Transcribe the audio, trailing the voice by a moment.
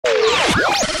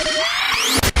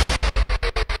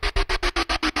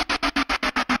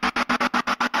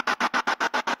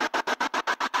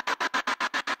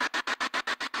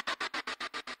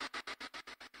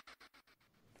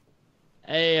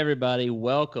everybody.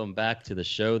 Welcome back to the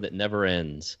show that never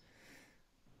ends.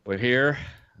 We're here.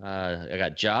 I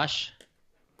got Josh.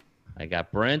 I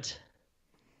got Brent.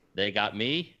 They got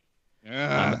me.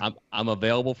 I'm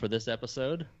available for this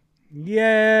episode.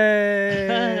 Yay!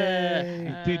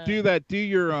 Do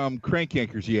your crank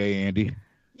anchors, yay, Andy.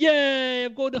 Yay!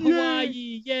 I'm going to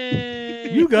Hawaii.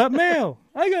 Yay! You got mail.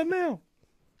 I got mail.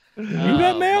 You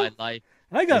got mail. My life.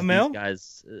 I got mail.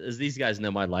 As these guys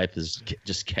know, my life is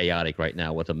just chaotic right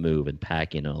now with a move and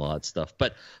packing and a lot of stuff.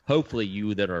 But hopefully,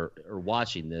 you that are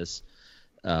watching this,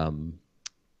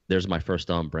 there's my first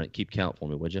on, Brent. Keep count for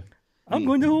me, would you? I'm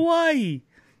going to Hawaii.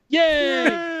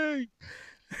 Yay!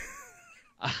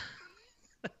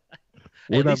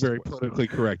 We're not very politically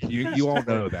correct. You all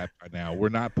know that by now. We're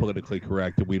not politically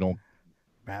correct. We don't.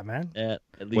 Batman. At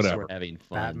least we're having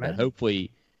fun. Batman. But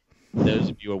hopefully, those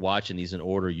of you who are watching these in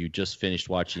order, you just finished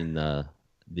watching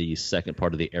the second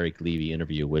part of the Eric Levy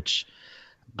interview, which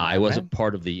I wasn't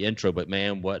part of the intro, but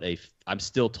man, I'm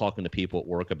still talking to people at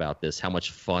work about this, how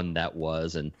much fun that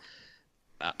was. And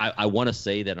I want to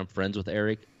say that I'm friends with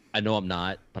Eric. I know I'm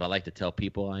not, but I like to tell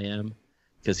people I am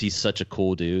because he's such a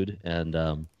cool dude.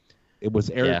 And it was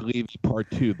Eric Levy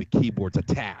Part 2, the keyboard's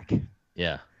attack.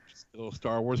 Yeah. Just a little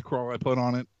Star Wars crawl I put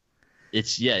on it.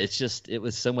 It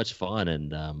was so much fun,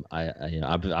 and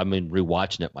I've been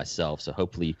rewatching it myself. So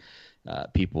hopefully,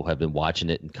 people have been watching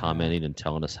it and commenting and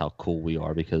telling us how cool we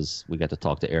are because we got to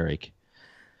talk to Eric.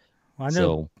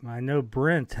 Well, I know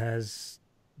Brent has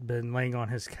been laying on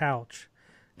his couch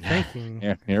thinking.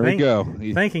 Yeah, here we go.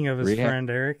 Thinking of his friend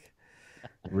Eric.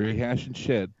 Rehashing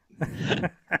shit.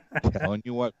 Telling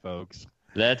you what, folks.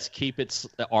 Let's keep it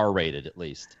R-rated at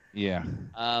least. Yeah.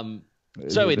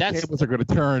 So the tables are going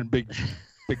to turn, big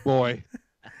boy,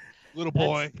 little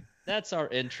boy. That's our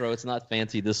intro. It's not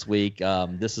fancy this week.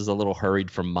 This is a little hurried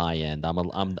from my end.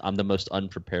 I'm the most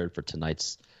unprepared for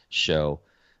tonight's show,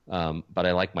 but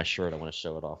I like my shirt. I want to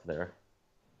show it off there.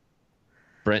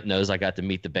 Brent knows I got to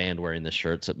meet the band wearing this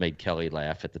shirt, so it made Kelly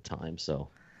laugh at the time. So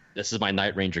this is my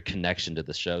Night Ranger connection to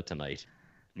the show tonight.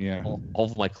 Yeah, all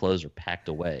of my clothes are packed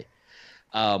away.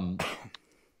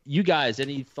 You guys,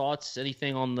 any thoughts,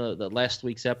 anything on the last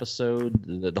week's episode,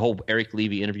 the whole Eric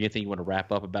Levy interview? Anything you want to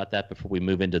wrap up about that before we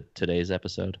move into today's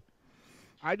episode?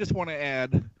 I just want to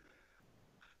add,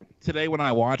 today when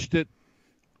I watched it,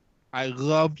 I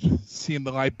loved seeing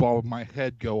the light bulb in my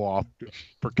head go off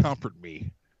for comfort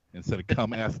me instead of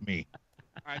come F me.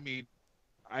 I mean,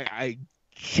 I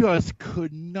just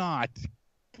could not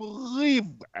believe,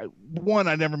 one,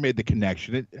 I never made the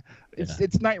connection.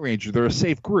 It's Night Ranger. They're a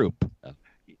safe group. Oh.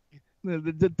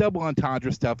 The double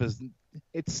entendre stuff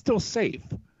it's still safe.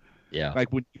 Yeah.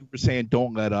 Like when you were saying,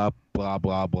 don't let up, blah,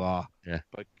 blah, blah. Yeah.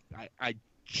 But I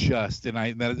just, and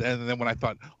then when I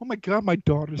thought, oh my God, my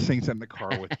daughter sings that in the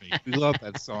car with me. We love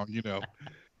that song, you know.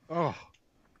 Oh.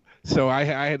 So I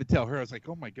had to tell her, I was like,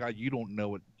 oh my God, you don't know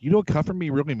what comfort me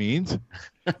really means?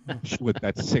 She went,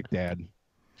 that's sick, Dad.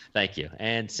 Thank you.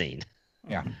 And scene.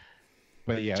 Yeah.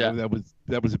 But yeah,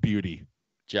 that was a beauty.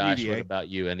 Josh, what about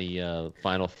you? Any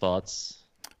final thoughts?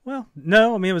 Well,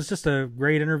 no. I mean, it was just a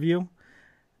great interview.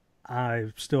 I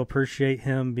still appreciate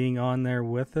him being on there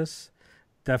with us.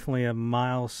 Definitely a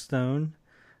milestone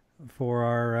for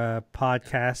our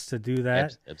podcast to do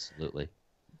that. Absolutely.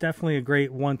 Definitely a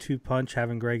great 1-2 punch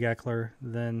having Greg Eckler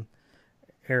then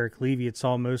Eric Levy. It's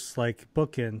almost like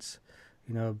bookends.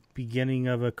 You know, beginning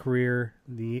of a career,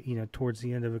 towards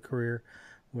the end of a career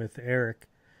with Eric.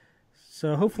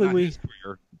 So hopefully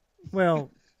the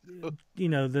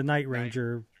Night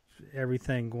Ranger,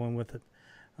 everything going with it.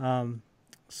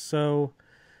 So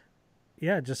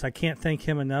yeah, I can't thank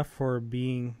him enough for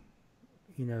being,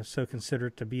 so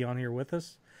considerate to be on here with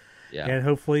us. Yeah. And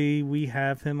hopefully we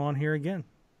have him on here again.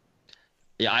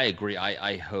 Yeah, I agree.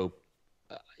 I hope.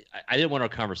 I didn't want our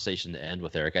conversation to end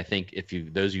with Eric. I think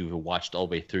those of you who watched all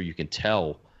the way through, you can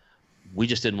tell we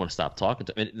just didn't want to stop talking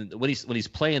to him. And when he's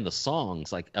playing the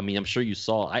songs, like, I mean, I'm sure you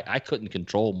saw, I couldn't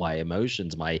control my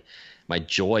emotions, my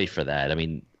joy for that. I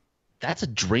mean, that's a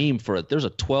dream there's a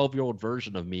 12-year-old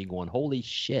version of me going, holy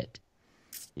shit,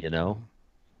 Yeah,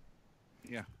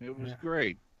 it was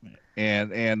great.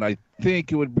 And I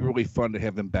think it would be really fun to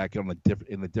have him back in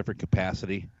a different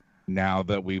capacity now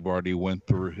that we've already went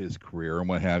through his career and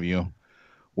what have you,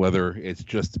 whether it's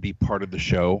just to be part of the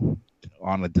show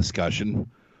on a discussion.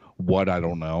 I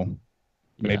don't know.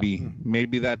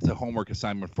 Maybe that's a homework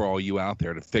assignment for all you out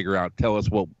there to tell us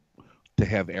what to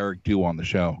have Eric do on the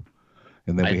show.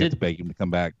 And then we have to beg him to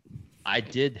come back. I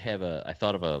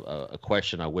thought of a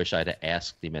question I wish I'd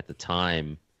asked him at the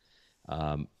time.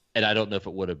 And I don't know if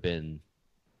it would have been,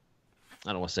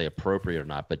 I don't want to say appropriate or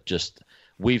not, but just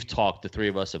the three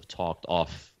of us have talked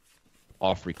off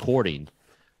recording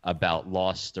about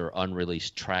lost or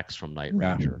unreleased tracks from Night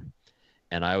Ranger.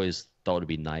 And I always thought it'd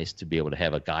be nice to be able to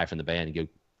have a guy from the band and go,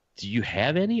 do you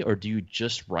have any, or do you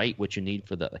just write what you need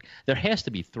for the? There has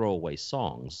to be throwaway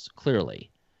songs,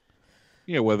 clearly.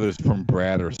 Yeah, whether it's from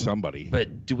Brad or somebody.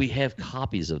 But do we have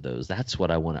copies of those? That's what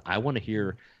I want to. I want to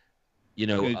hear. You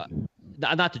know,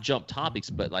 not to jump topics,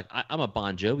 but like I'm a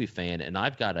Bon Jovi fan, and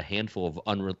I've got a handful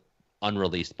of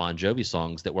unreleased Bon Jovi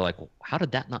songs that were like, well, how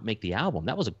did that not make the album?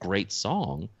 That was a great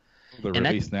song. They're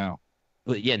released now.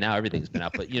 But yeah, now everything's been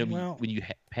out. But you know, when you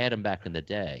had them back in the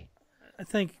day. I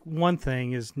think one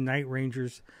thing is Night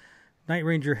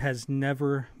Ranger has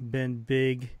never been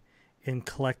big in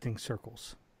collecting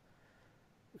circles.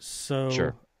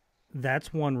 So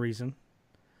that's one reason.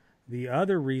 The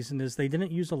other reason is they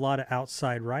didn't use a lot of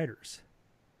outside writers.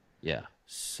 Yeah.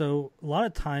 So a lot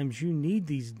of times you need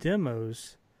these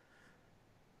demos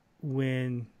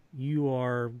when you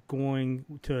are going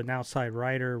to an outside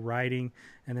writer, writing,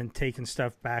 and then taking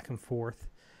stuff back and forth.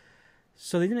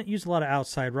 So they didn't use a lot of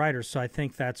outside writers, so I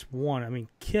think that's one. I mean,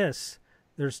 Kiss,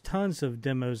 there's tons of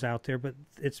demos out there, but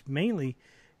it's mainly,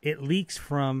 it leaks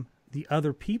from the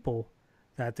other people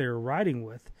that they're writing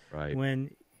with. Right.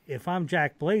 If I'm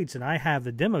Jack Blades and I have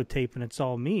the demo tape and it's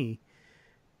all me,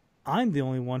 I'm the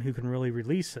only one who can really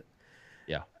release it.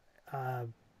 Yeah.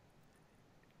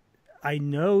 I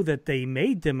know that they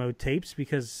made demo tapes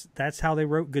because that's how they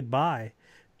wrote Goodbye.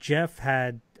 Jeff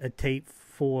had a tape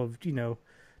full of,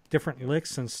 different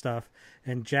licks and stuff,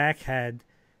 and Jack had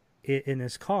it in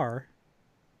his car,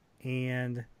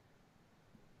 and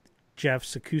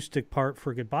Jeff's acoustic part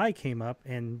for Goodbye came up,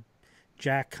 and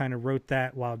Jack kind of wrote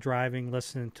that while driving,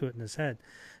 listening to it in his head.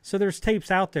 So there's tapes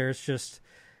out there. It's just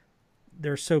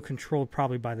they're so controlled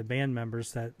probably by the band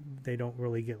members that they don't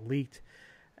really get leaked.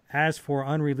 As for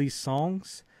unreleased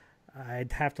songs,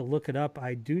 I'd have to look it up.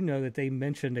 I do know that they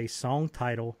mentioned a song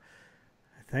title,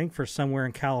 I think for Somewhere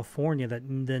in California, that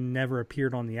then never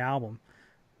appeared on the album.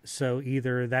 So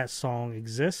either that song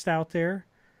exists out there,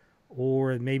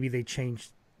 or maybe they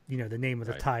changed, the name of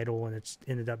the title and it's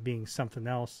ended up being something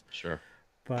else. Sure.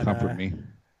 But, Comfort me.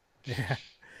 Yeah.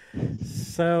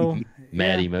 So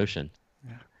Mad Emotion.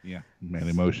 Yeah, Mad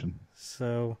Emotion.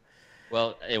 So.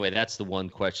 Well, anyway, that's the one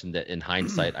question that, in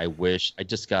hindsight, I wish I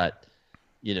just got.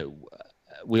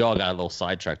 We all got a little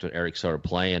sidetracked when Eric started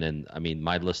playing, and I mean,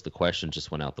 my list of questions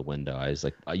just went out the window. I was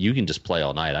like, "You can just play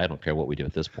all night. I don't care what we do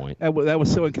at this point." That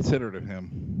was so inconsiderate of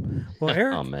him. Well,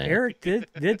 Eric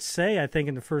did say, I think,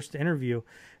 in the first interview,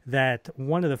 that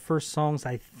one of the first songs,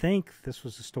 I think this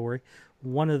was the story,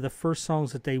 one of the first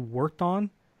songs that they worked on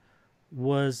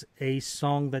was a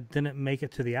song that didn't make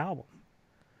it to the album.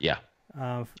 Yeah.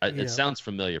 It sounds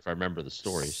familiar if I remember the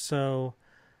story. So,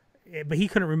 but he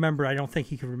couldn't remember. I don't think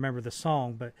he could remember the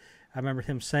song, but I remember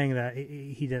him saying that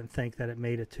he didn't think that it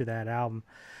made it to that album.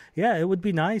 Yeah, it would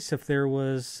be nice if there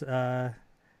was,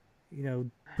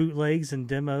 bootlegs and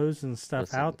demos and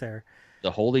stuff out there.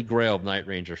 The holy grail of Night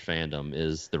Ranger fandom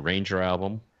is the Ranger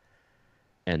album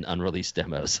and unreleased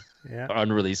demos. Yeah. Or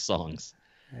unreleased songs.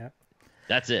 Yeah.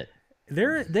 That's it.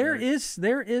 There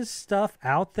is stuff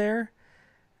out there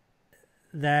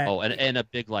that and a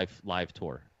big live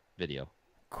tour video.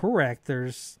 Correct.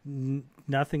 There's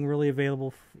nothing really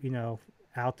available,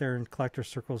 out there in collector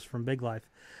circles from Big Life,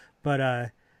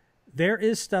 but there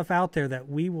is stuff out there that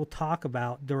we will talk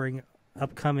about during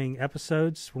upcoming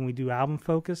episodes when we do album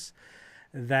focus.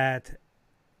 That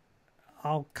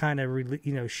I'll kind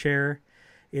of share.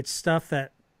 It's stuff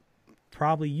that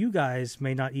probably you guys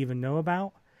may not even know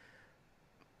about,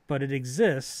 but it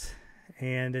exists.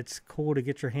 And it's cool to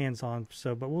get your hands on.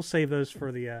 So, but we'll save those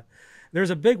for the. There's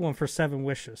a big one for 7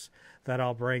 Wishes that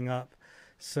I'll bring up.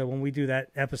 So when we do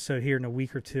that episode here in a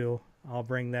week or two, I'll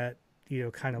bring that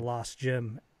kind of lost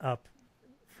gem up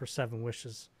for 7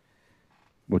 Wishes.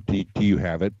 Well, do you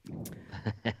have it?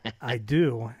 I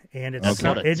do, and it's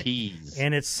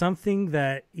and it's something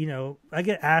that I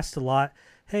get asked a lot.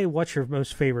 Hey, what's your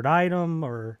most favorite item,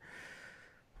 or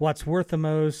what's worth the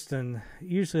most? And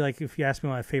usually, like, if you ask me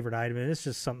my favorite item, it's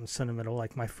just something sentimental,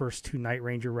 like my first 2 Night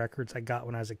Ranger records I got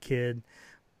when I was a kid,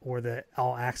 or the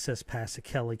All Access Pass that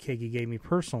Keagy gave me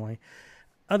personally.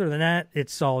 Other than that,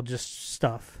 it's all just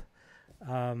stuff.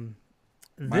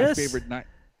 My favorite night.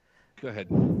 Go ahead.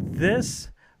 This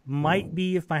might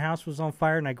be, if my house was on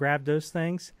fire and I grabbed those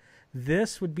things,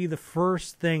 this would be the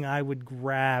first thing I would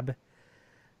grab,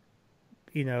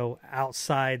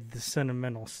 outside the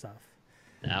sentimental stuff.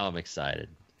 Now I'm excited.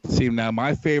 See, now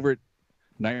my favorite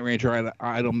Night Ranger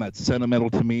item that's sentimental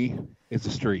to me is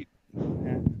the street.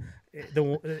 In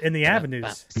the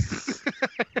avenues.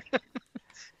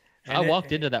 I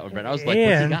walked into that one, Brent. I was like,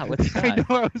 what's he got? What's he got? I know,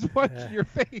 I was watching your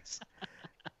face.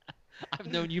 I've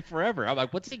known you forever. I'm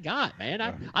like, what's he got, man?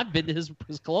 I've been to his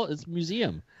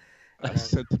museum. A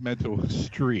sentimental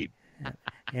street.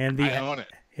 And I own it.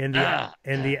 And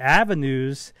the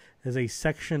Avenues is a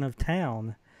section of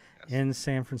town in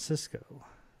San Francisco.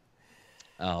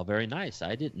 Oh, very nice.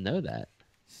 I didn't know that.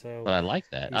 So, but I like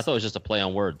that. I thought it was just a play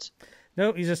on words.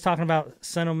 No, he's just talking about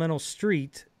Sentimental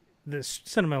Street. The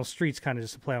Sentimental Street's kind of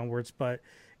just a play on words, but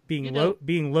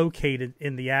being located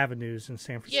in the Avenues in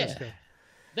San Francisco. Yeah.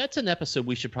 That's an episode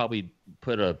we should probably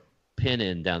put a pin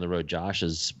in down the road,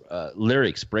 Josh's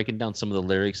lyrics, breaking down some of the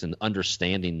lyrics and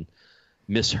understanding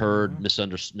misheard,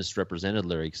 misrepresented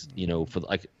lyrics. You know, for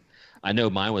like, I know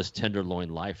mine was Tenderloin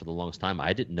Life for the longest time.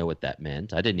 I didn't know what that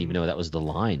meant. I didn't even know that was the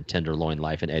line, Tenderloin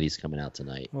Life, and Eddie's coming out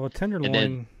tonight. Well,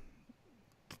 Tenderloin.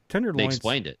 They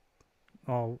explained it.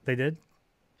 Oh, they did?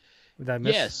 Did I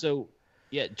miss? Yeah, so,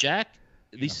 Jack,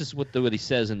 at least this is what he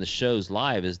says in the shows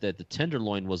live, is that the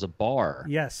Tenderloin was a bar.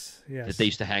 Yes. That they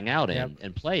used to hang out in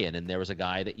and play in. And there was a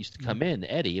guy that used to come in,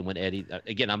 Eddie, and when Eddie,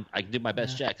 again, I can do my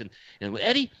best, Jack. And when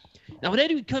Eddie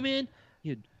would come in,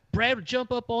 Brad would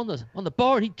jump up on the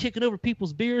bar and he'd kicking over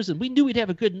people's beers, and we knew we'd have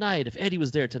a good night if Eddie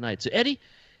was there tonight. So, Eddie,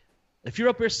 if you're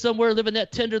up here somewhere living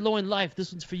that Tenderloin life,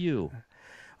 this one's for you.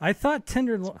 I thought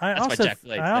Tenderloin. I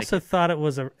also thought it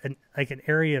was an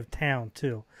area of town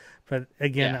too, but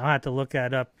again, I'll have to look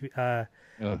that up.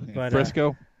 But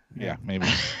Frisco, maybe.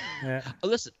 Yeah. Oh,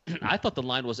 listen, I thought the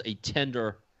line was a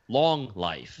tender long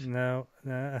life. No.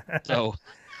 So,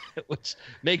 which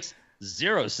makes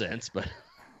zero sense, but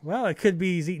well, it could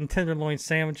be he's eating tenderloin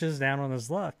sandwiches down on his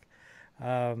luck.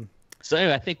 So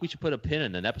anyway, I think we should put a pin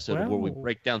in an episode where we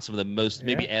break down some of the most,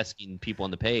 maybe asking people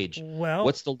on the page,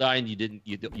 what's the line you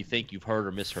think you've heard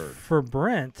or misheard? For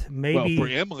Brent, maybe. Well,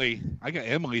 for Emily, I got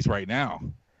Emily's right now.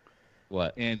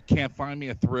 What? And Can't Find Me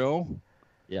a Thrill.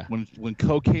 Yeah. When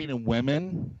cocaine and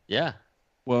women. Yeah.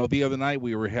 Well, the other night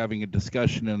we were having a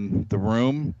discussion in the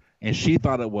room, and she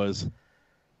thought it was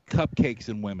cupcakes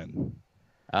and women.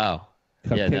 Oh.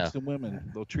 Cupcakes and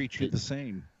women. They'll treat you the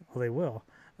same. Well, they will.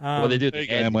 Well, they do. They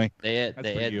add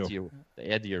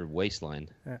to your waistline.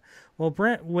 Well,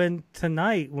 Brent, when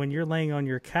you're laying on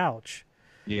your couch,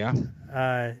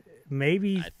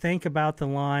 maybe think about the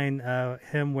line,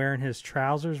 him wearing his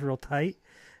trousers real tight,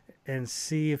 and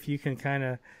see if you can kind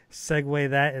of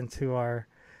segue that into our.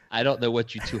 I don't know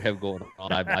what you two have going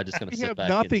on. I'm just going to sit back.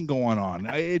 Nothing going on.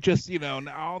 It just,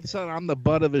 all of a sudden I'm the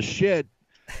butt of his shit,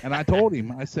 and I told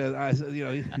him. I said,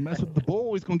 you mess with the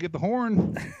bull, he's going to get the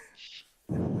horn.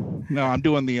 No, I'm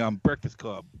doing the Breakfast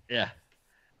Club. Yeah.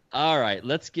 All right,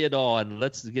 let's get on.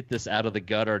 Let's get this out of the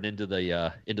gutter and into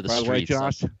the streets. By the way,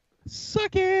 Josh,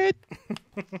 suck it.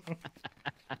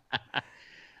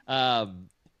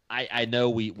 I know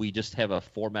we just have a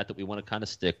format that we want to kind of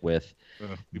stick with.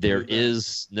 There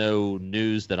is no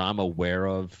news that I'm aware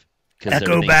of.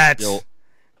 Echo Bats.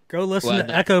 Go listen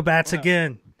to Echo Bats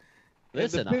again.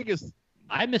 Listen,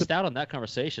 I missed out on that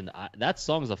conversation. That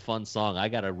song is a fun song. I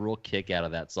got a real kick out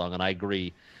of that song, and I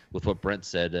agree with what Brent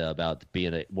said about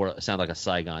being sound like a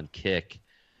Saigon kick.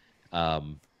 It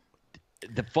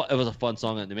was a fun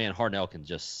song, and the man Harnell can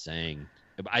just sing.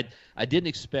 I didn't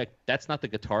expect. That's not the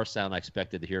guitar sound I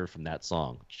expected to hear from that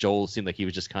song. Joel seemed like he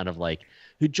was just kind of like.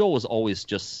 Joel was always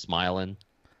just smiling.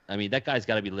 I mean, that guy's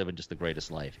got to be living just the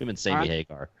greatest life. Him and Sammy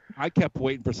Hagar. I kept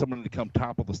waiting for someone to come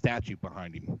topple the statue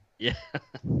behind him. Yeah.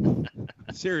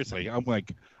 Seriously, I'm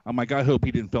like, I hope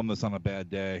he didn't film this on a bad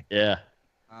day. Yeah.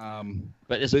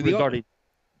 But it's regarding.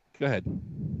 Go ahead.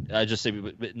 I just say,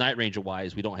 Night Ranger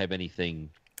wise, we don't have anything.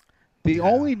 The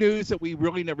only news that we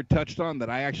really never touched on that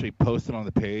I actually posted on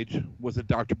the page was a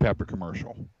Dr. Pepper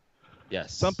commercial.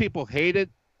 Yes. Some people hate it.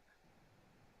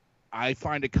 I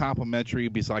find it complimentary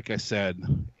because, like I said,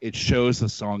 it shows the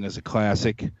song as a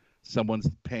classic. Someone's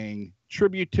paying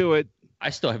tribute to it. I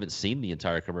still haven't seen the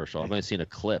entire commercial. I've only seen a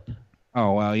clip.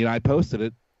 Oh, well, I posted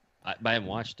it. I haven't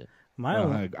watched it.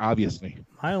 Obviously.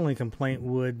 My only complaint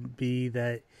would be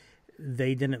that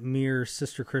they didn't mirror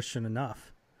Sister Christian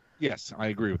enough. Yes, I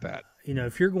agree with that.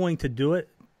 If you're going to do it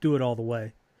all the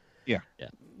way. Yeah. Yeah.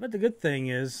 But the good thing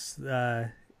is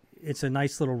it's a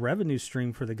nice little revenue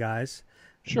stream for the guys.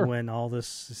 Sure. When all this,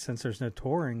 since there's no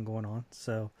touring going on,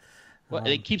 so. Well,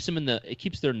 it keeps them it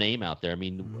keeps their name out there. I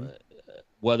mean,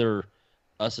 whether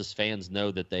us as fans know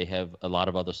that they have a lot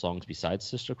of other songs besides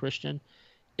Sister Christian,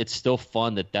 it's still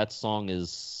fun that song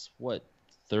is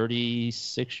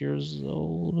 36 years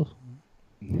old.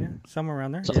 Yeah, somewhere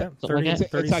around there. Something 30, like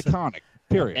it's iconic.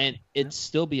 Period. And it's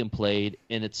still being played,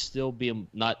 and it's still being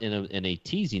not in a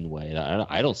teasing way.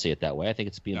 I don't see it that way. I think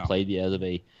it's being played as of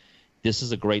a this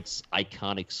is a great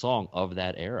iconic song of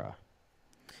that era.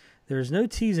 There's no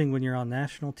teasing when you're on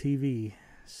national TV,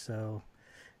 so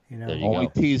only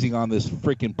teasing on this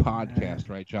freaking podcast,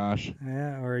 right, Josh?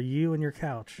 Yeah, or you and your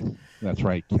couch. That's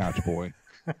right, couch boy.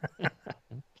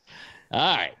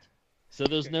 All right. So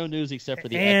there's no news except for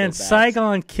the and Echo Bats.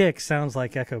 Saigon Kick sounds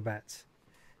like Echo Bats.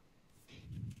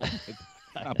 It's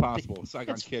not possible.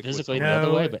 Saigon Kick physically was the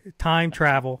other way, but time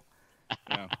travel.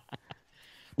 Yeah.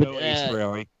 No Ace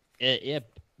Rally. Yeah.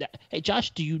 Hey,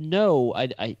 Josh, do you know?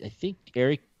 I think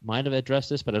Eric might have addressed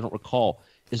this, but I don't recall.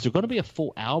 Is there going to be a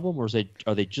full album, or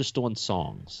are they just doing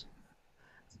songs?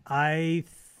 Do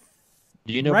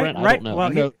you know, Brent? I don't know. Well,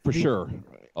 I know for sure.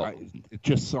 It's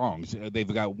just songs. They've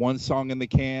got one song in the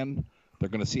can. They're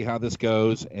going to see how this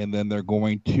goes, and then they're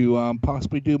going to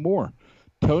possibly do more.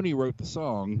 Tony wrote the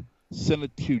song, sent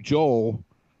it to Joel,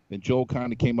 and Joel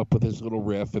kind of came up with his little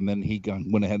riff, and then he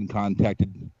went ahead and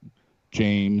contacted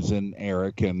James and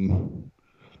Eric, and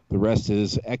the rest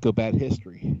is Echo Bat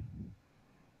history.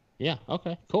 Yeah,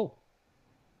 okay, cool.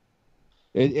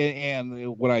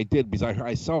 And what I did, because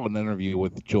I saw an interview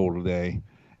with Joel today,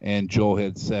 and Joel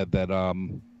had said that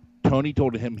Tony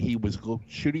told him he was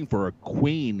shooting for a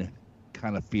Queen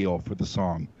kind of feel for the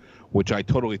song, which I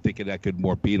totally think it echoed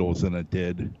more Beatles than it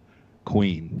did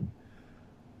Queen.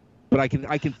 But I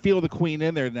can feel the Queen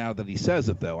in there now that he says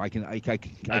it, though. I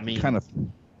mean, kind of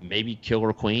maybe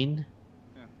Killer Queen.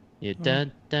 Yeah,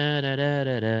 dun, dun, dun, dun,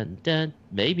 dun, dun, dun.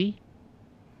 Maybe.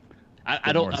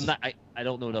 I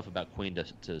don't know enough about Queen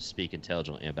to speak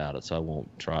intelligently about it, so I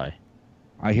won't try.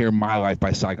 I hear "My Life"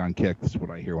 by Saigon Kick. That's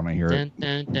what I hear when I hear it.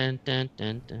 Dun, dun, dun,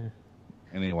 dun, dun.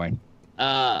 Anyway,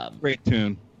 great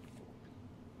tune.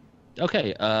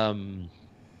 Okay.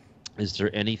 Is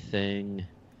there anything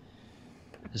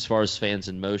as far as Fans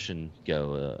in Motion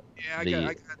go? I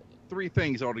got 3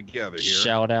 things altogether here.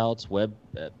 Shout-outs, web,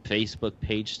 Facebook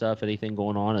page stuff, anything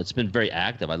going on? It's been very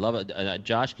active. I love it.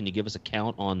 Josh, can you give us a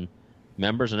count on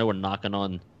members? I know we're knocking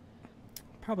on...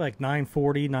 Probably like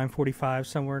 940, 945,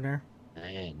 somewhere in there.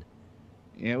 Man.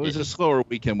 Yeah, it was a slower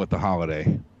weekend with the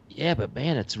holiday. Yeah, but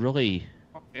man, it's really...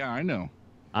 Yeah, I know.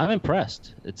 I'm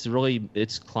impressed. It's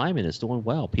climbing. It's doing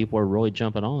well. People are really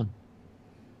jumping on.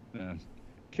 Yeah.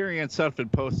 Carrie Ann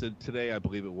Sutphin posted today, I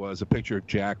believe it was, a picture of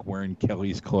Jack wearing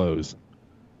Kelly's clothes.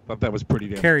 Thought that was pretty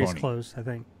damn Carrie's funny. Clothes, I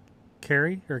think.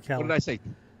 Carrie or Kelly? What did I say?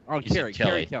 Oh, Carrie.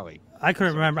 Kelly. I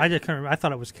couldn't remember. I just couldn't remember. I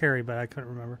thought it was Carrie, but I couldn't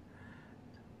remember.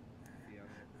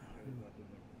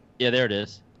 Yeah, there it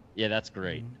is. Yeah, that's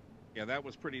great. Yeah, that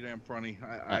was pretty damn funny.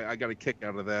 I got a kick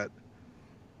out of that.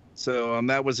 So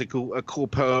that was a cool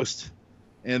post.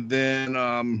 And then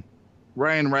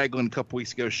Ryan Ragland a couple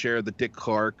weeks ago shared the Dick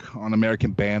Clark on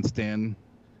American Bandstand.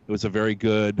 It was a very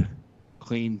good,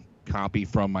 clean copy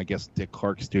from, I guess, Dick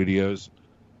Clark Studios.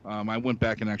 I went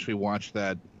back and actually watched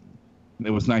that. It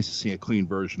was nice to see a clean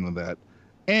version of that.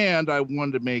 And I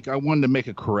wanted to make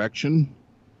a correction.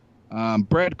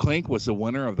 Brad Klink was the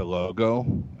winner of the logo,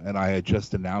 and I had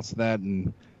just announced that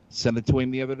and sent it to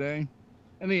him the other day.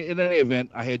 And in any event,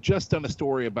 I had just done a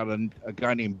story about a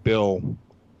guy named Bill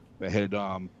that had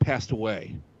passed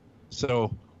away.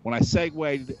 So when I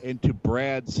segued into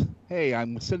Brad's, hey,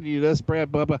 I'm sending you this,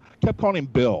 Brad, blah, blah, kept calling him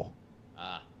Bill.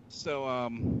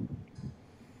 So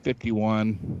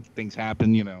 51, things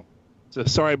happen, you know. So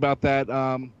sorry about that,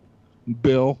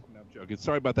 Bill. No, I'm joking.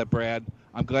 Sorry about that, Brad.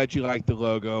 I'm glad you liked the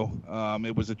logo.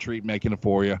 It was a treat making it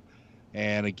for you.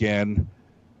 And again,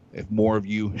 if more of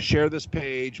you share this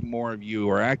page, more of you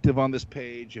are active on this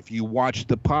page, if you watch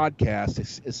the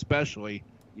podcast especially,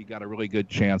 you got a really good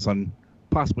chance on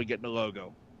possibly getting a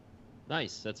logo.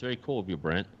 Nice. That's very cool of you,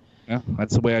 Brent. Yeah,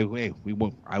 that's the way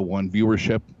I won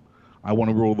viewership. I want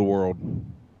to rule the world.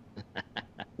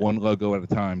 One logo at a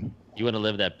time. You want to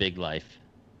live that big life.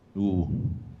 Ooh.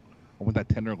 I want that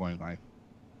tenderloin life.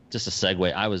 Just a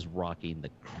segue. I was rocking the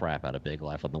crap out of Big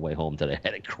Life on the way home today. I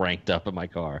had it cranked up in my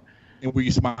car. And were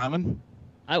you smiling?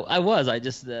 I was. I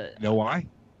just... you know why?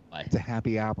 Why? It's a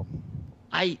happy album.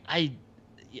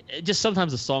 Just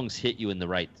sometimes the songs hit you in the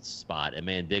right spot. And,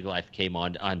 man, Big Life came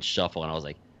on shuffle, and I was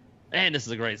like, man, this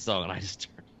is a great song. And I just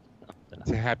turned it up.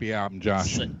 It's a happy album,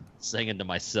 Josh. Singing to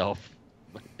myself.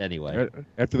 But anyway.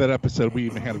 After that episode, we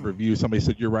even had a review. Somebody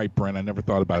said, you're right, Brent. I never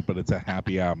thought about it, but it's a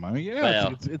happy album. I mean, yeah,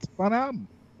 it's a fun album.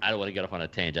 I don't want to get off on a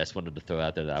tangent. I just wanted to throw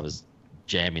out there that I was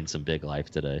jamming some Big Life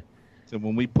today. So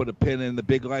when we put a pin in the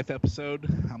Big Life episode,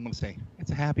 I'm going to say, it's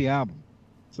a happy album.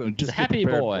 So just it's a happy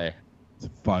boy. It's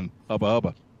fun. Hubba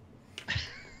hubba.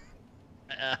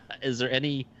 Is there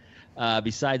any,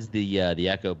 besides the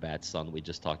Echo Bats song that we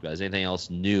just talked about, is there anything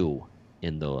else new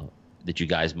that you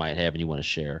guys might have and you want to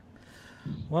share?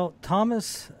 Well,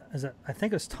 Thomas, I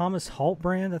think it's Thomas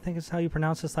Haltbrand. I think is how you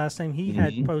pronounce his last name. He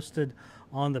had posted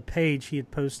on the page. He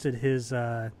had posted his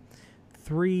the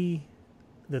three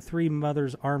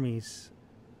Mothers Armies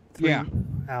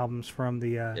albums from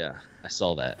the I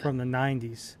saw that from the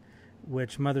 90s,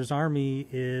 which Mother's Army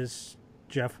is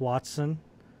Jeff Watson,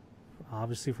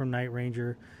 obviously from Night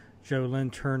Ranger, Joe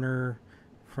Lynn Turner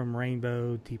from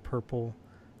Rainbow, Deep Purple,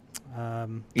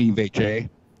 Eve J.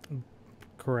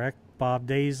 Correct. Bob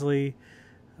Daisley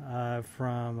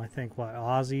from, I think,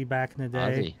 Ozzy back in the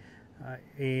day.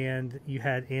 And you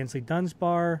had Ansley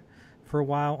Dunsbar for a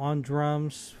while on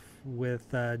drums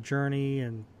with Journey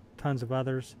and tons of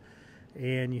others.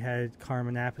 And you had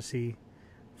Carmen Appice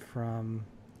from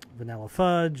Vanilla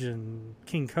Fudge and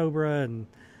King Cobra and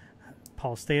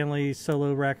Paul Stanley's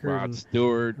solo record.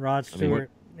 Rod Stewart.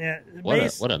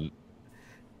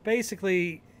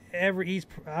 Basically,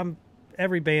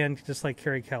 every band, just like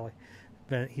Kerry Kelly,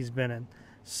 he's been in.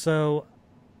 So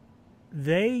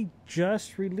they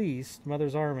just released,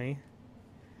 Mother's Army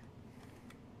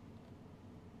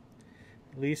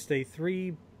released a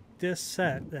 3-disc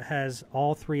set that has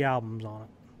all 3 albums on it.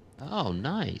 Oh,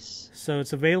 nice. So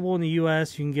it's available in the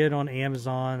U.S. You can get it on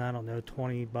Amazon, I don't know,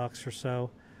 $20 or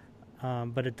so.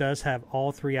 But it does have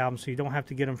all 3 albums, so you don't have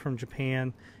to get them from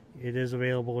Japan. It is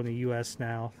available in the U.S.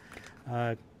 now.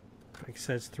 Like I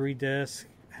said, it's 3 discs,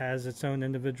 has its own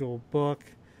individual book.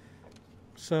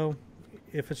 So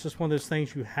if it's just one of those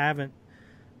things you haven't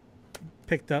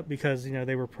picked up because,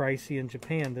 they were pricey in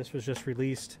Japan, this was just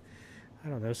released, I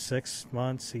don't know, 6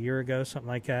 months, a year ago, something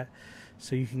like that.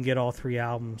 So you can get all 3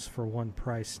 albums for one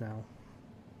price now.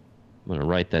 I'm going to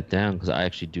write that down because I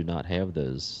actually do not have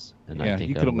those. And I think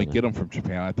you could only get them from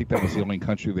Japan. I think that was the only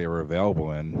country they were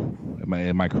available in.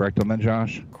 Am I correct on that,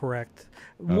 Josh? Correct.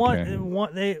 Okay.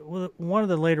 One of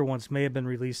the later ones may have been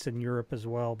released in Europe as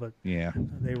well, but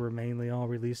they were mainly all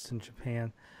released in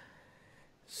Japan.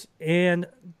 And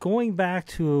going back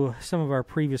to some of our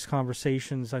previous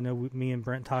conversations, I know me and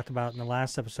Brent talked about in the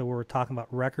last episode where we were talking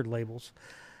about record labels.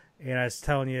 And I was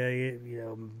telling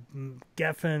you,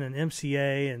 Geffen and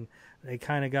MCA, and they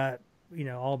kind of got,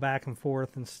 all back and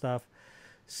forth and stuff.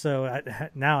 So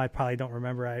now I probably don't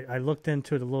remember. I looked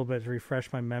into it a little bit to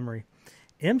refresh my memory.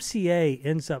 MCA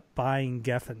ends up buying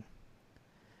Geffen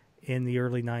in the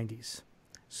early 90s.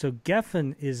 So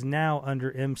Geffen is now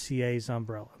under MCA's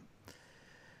umbrella.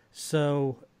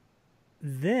 So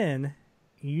then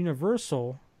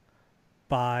Universal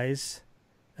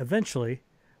eventually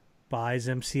buys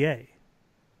MCA.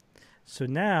 So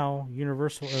now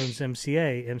Universal owns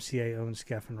MCA, MCA owns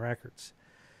Geffen Records.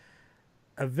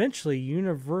 Eventually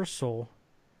Universal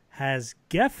has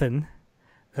Geffen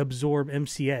absorb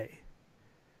MCA.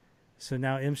 So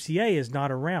now MCA is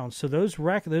not around. So those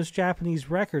Japanese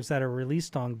records that are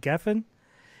released on Geffen,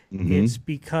 it's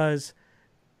because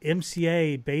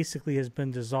MCA basically has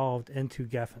been dissolved into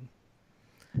Geffen.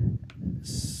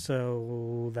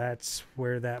 So that's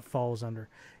where that falls under.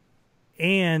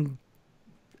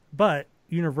 But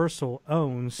Universal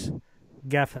owns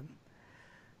Geffen.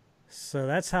 So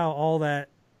that's how all that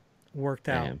worked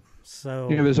out. So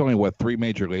there's only 3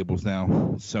 major labels now: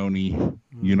 Sony,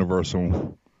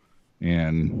 Universal,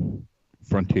 and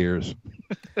Frontiers.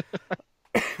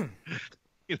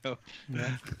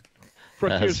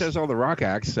 Frontiers has all the rock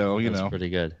acts, so that's pretty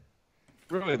good.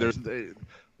 Really,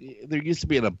 there used to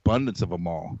be an abundance of them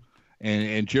all,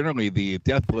 and generally the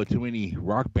death blow to any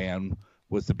rock band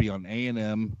was to be on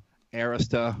A&M,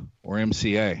 Arista, or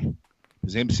MCA.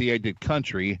 Because MCA did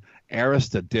country,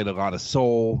 Arista did a lot of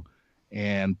soul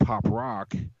and pop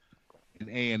rock, and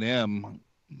A&M,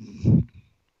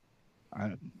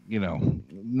 and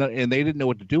they didn't know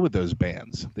what to do with those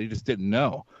bands. They just didn't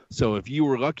know. So if you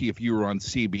were lucky, if you were on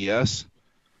CBS,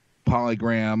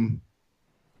 Polygram,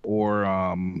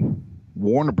 or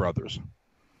Warner Brothers,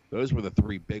 those were the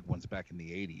 3 big ones back in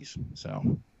the 80s.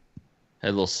 So. Hey,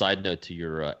 a little side note to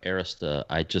your Arista.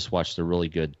 I just watched a really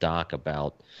good doc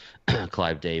about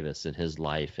Clive Davis and his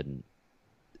life, and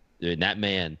that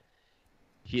man,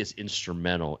 he is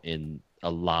instrumental in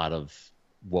a lot of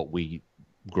what we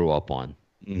grew up on.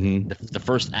 The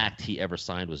first act he ever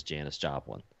signed was Janis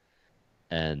Joplin,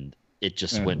 and it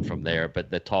just went from there. But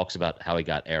that talks about how he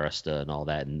got Arista and all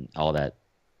that.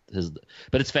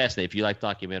 But it's fascinating. If you like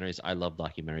documentaries, I love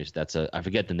documentaries. I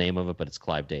forget the name of it, but it's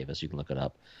Clive Davis. You can look it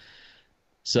up.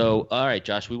 So, all right,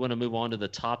 Josh, we want to move on to the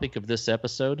topic of this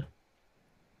episode.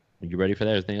 Are you ready for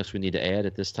that? Anything else we need to add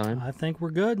at this time? I think we're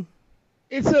good.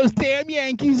 It's those damn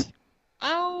Yankees.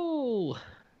 Oh.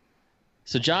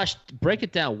 So, Josh, break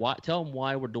it down. Tell them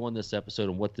why we're doing this episode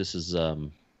and what this is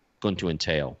going to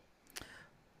entail.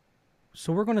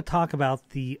 So we're going to talk about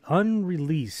the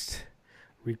unreleased,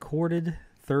 recorded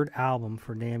third album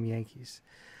for Damn Yankees.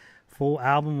 Full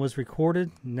album was recorded,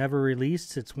 never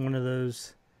released. It's one of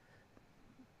those.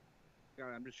 God,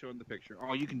 I'm just showing the picture.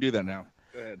 Oh, you can do that now.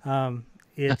 Go ahead.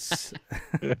 It's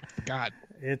God.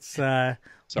 It's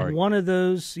Sorry. One of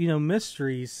those,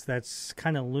 mysteries that's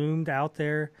kind of loomed out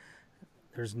there.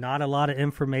 There's not a lot of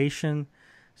information.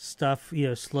 Stuff,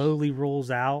 slowly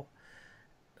rolls out.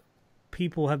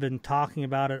 People have been talking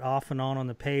about it off and on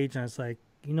the page, and it's like,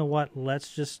 you know what?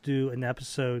 Let's just do an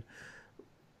episode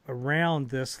around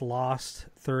this lost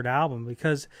third album,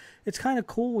 because it's kind of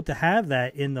cool to have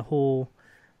that in the whole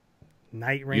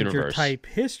Night Ranger universe type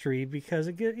history, because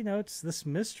it's this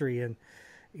mystery, and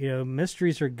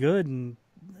mysteries are good, and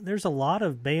there's a lot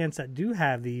of bands that do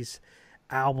have these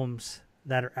albums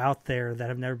that are out there that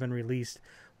have never been released.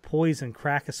 Poison,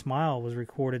 Crack a Smile was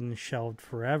recorded and shelved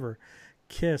forever.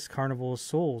 Kiss, Carnival of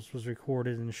Souls was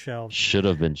recorded and shelved. Should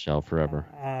have been shelved forever.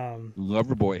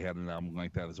 Loverboy had an album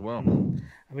like that as well.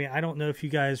 I mean, I don't know if you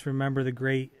guys remember the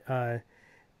great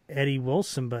Eddie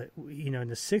Wilson, but in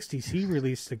the 60s he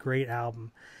released a great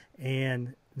album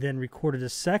and then recorded a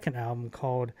second album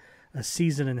called A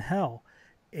Season in Hell,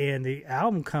 and the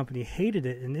album company hated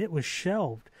it, and it was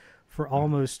shelved for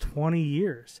almost 20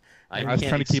 years. I was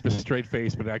trying to keep a straight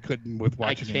face, but I couldn't with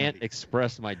watching I can't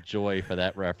express my joy for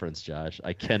that reference, Josh.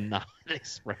 I cannot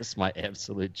express my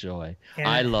absolute joy.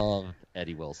 I love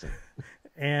Eddie Wilson.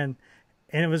 And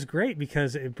it was great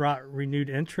because it brought renewed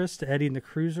interest to Eddie and the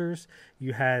Cruisers.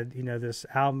 You had, this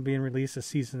album being released, A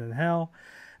Season in Hell.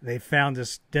 They found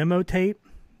this demo tape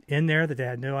in there that they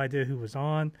had no idea who was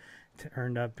on. It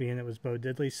turned up being it was Bo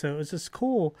Diddley. So it was just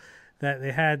cool that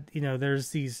they had,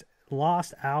 there's these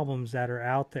lost albums that are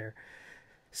out there.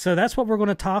 So that's what we're going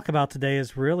to talk about today,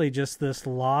 is really just this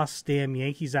lost Damn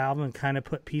Yankees album, and kind of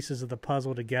put pieces of the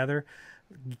puzzle together,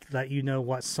 let you know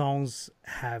what songs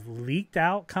have leaked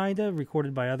out, kind of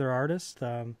recorded by other artists.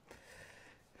 You're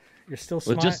still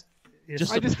smiling.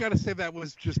 I just got to say that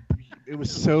was it was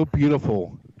so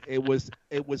beautiful. It was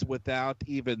without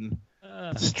even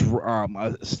a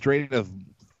strain of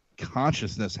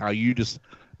consciousness how you just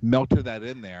melted that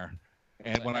in there.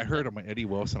 And when I heard him, Eddie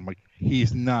Wilson, I'm like,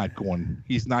 he's not going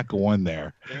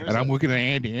there. And I'm looking at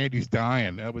Andy. Andy's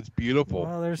dying. That was beautiful.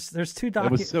 Well, there's two That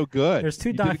was so good. There's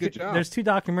two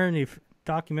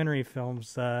documentary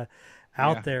films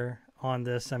out there on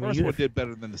this. I mean, first one did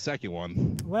better than the second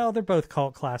one. Well, they're both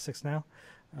cult classics now.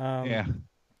 Yeah.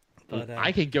 But,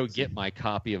 I can go get my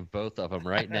copy of both of them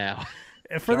right now.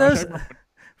 For those, I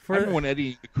remember when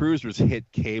Eddie the Cruisers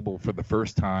hit cable for the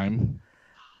first time.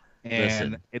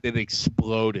 And it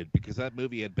exploded because that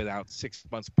movie had been out 6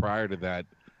 months prior to that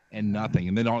and nothing.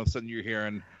 And then all of a sudden you're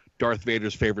hearing Darth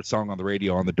Vader's favorite song on the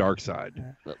radio on the dark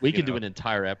side. We could do an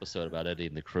entire episode about Eddie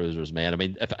and the Cruisers, man. I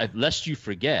mean, lest you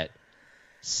forget,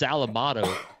 Sal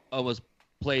Amato almost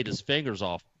played his fingers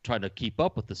off trying to keep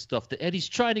up with the stuff that Eddie's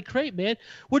trying to create, man.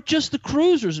 We're just the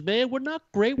Cruisers, man. We're not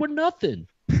great. We're nothing.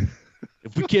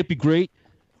 If we can't be great,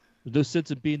 there's no sense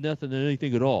in being nothing and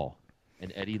anything at all.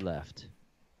 And Eddie left.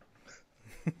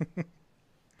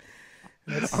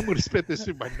 I'm going to spit this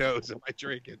through my nose if I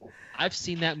drink it. I've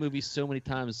seen that movie so many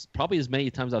times, probably as many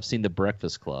times I've seen The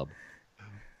Breakfast Club.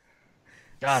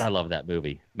 God, I love that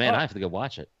movie. Man, I have to go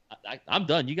watch it. I'm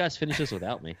done. You guys finish this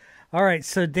without me. All right,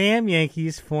 so Damn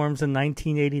Yankees forms in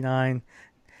 1989.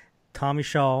 Tommy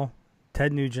Shaw,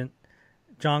 Ted Nugent,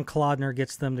 John Kalodner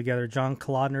gets them together. John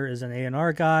Kalodner is an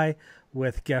A&R guy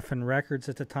with Geffen Records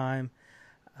at the time.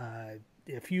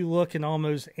 If you look in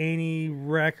almost any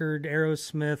record,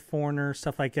 Aerosmith, Foreigner,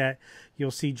 stuff like that,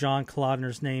 you'll see John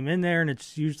Kalodner's name in there, and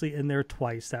it's usually in there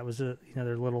twice. That was their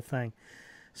little thing.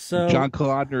 So John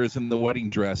Kalodner is in the wedding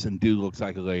dress, and dude looks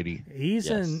like a lady. He's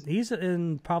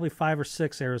in probably 5 or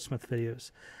 6 Aerosmith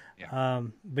videos. Yeah.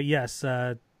 But yes,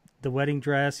 the wedding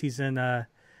dress. He's in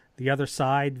the Other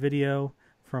Side video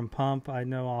from Pump. I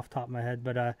know off the top of my head,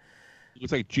 but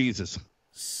looks like Jesus.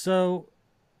 So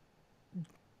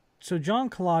John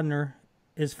Kalodner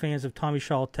is fans of Tommy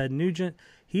Shaw, Ted Nugent.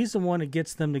 He's the one that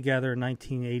gets them together in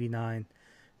 1989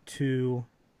 to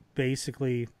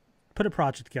basically put a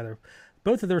project together.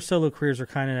 Both of their solo careers are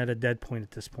kind of at a dead point at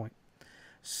this point.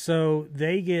 So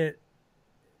they get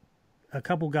a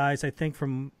couple guys, I think,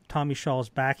 from Tommy Shaw's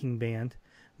backing band,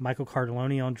 Michael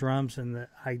Cardelloni on drums, and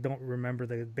I don't remember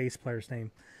the bass player's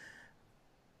name.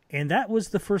 And that was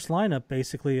the first lineup,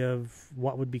 basically, of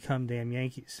what would become Damn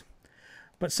Yankees.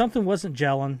 But something wasn't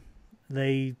gelling.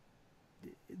 They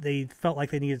felt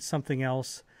like they needed something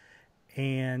else.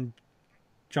 And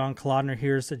John Kalodner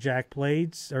hears that Jack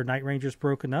Blades or Night Ranger's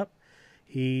broken up.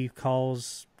 He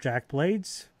calls Jack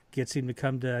Blades, gets him to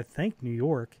come to, I think, New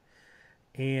York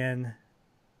and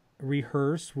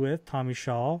rehearse with Tommy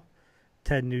Shaw,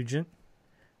 Ted Nugent,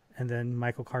 and then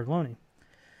Michael Cardelloni.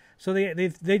 So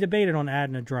they debated on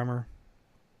adding a drummer.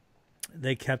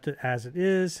 They kept it as it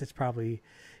is. It's probably,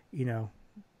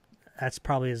 that's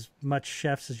probably as much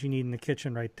chefs as you need in the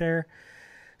kitchen right there.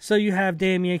 So you have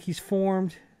Damn Yankees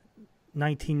formed.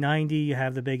 1990, you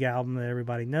have the big album that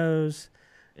everybody knows.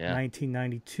 Yeah.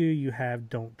 1992, you have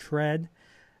Don't Tread.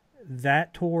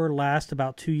 That tour lasts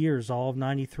about 2 years, all of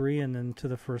 93 and then to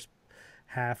the first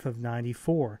half of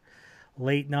 94.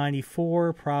 Late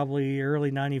 94, probably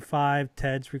early 95,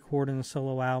 Ted's recording a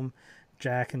solo album.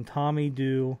 Jack and Tommy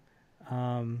do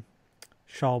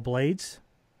Shaw Blades.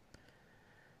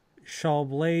 Shaw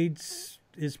Blades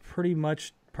is pretty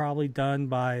much probably done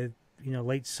by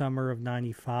late summer of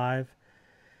 95.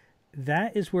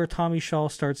 That is where Tommy Shaw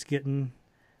starts getting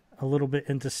a little bit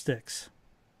into Styx.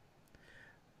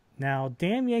 Now,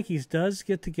 Damn Yankees does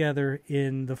get together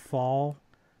in the fall,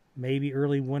 maybe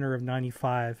early winter of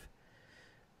 95.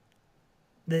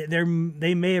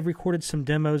 They may have recorded some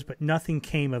demos, but nothing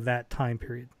came of that time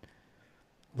period,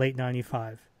 late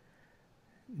 95.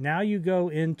 Now you go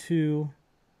into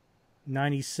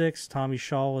 96, Tommy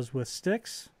Shaw is with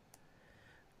Styx.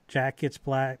 Jack gets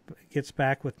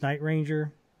back with Night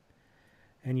Ranger.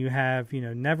 And you have,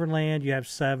 Neverland, you have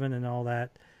Seven and all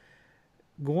that.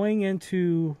 Going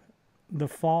into the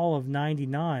fall of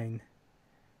 99,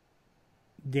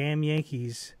 Damn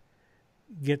Yankees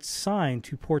gets signed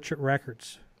to Portrait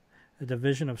Records, a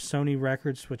division of Sony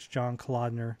Records, which John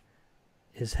Kalodner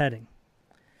is heading.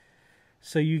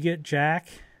 So you get Jack,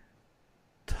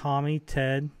 Tommy,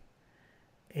 Ted,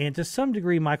 and to some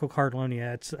degree Michael Cardelloni.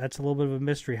 That's a little bit of a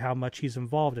mystery how much he's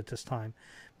involved at this time,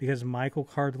 because Michael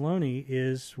Cardelloni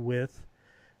is with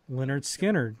Lynyrd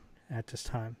Skynyrd at this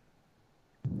time.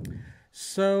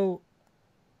 So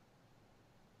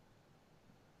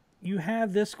you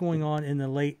have this going on in the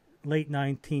late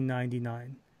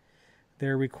 1999.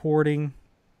 They're recording,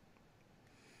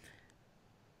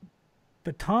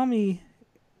 but Tommy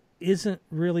isn't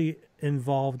really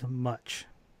involved much.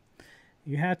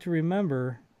 You have to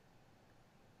remember,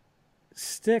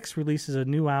 Styx releases a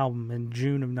new album in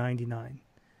June of 99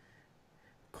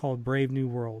 called Brave New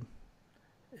World.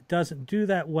 It doesn't do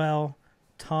that well.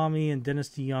 Tommy and Dennis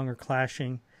DeYoung are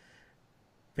clashing.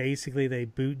 Basically, they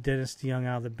boot Dennis DeYoung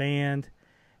out of the band,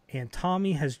 and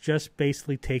Tommy has just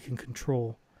basically taken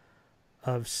control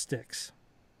of Styx.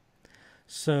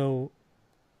 So,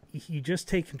 you just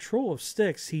take control of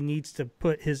Styx, he needs to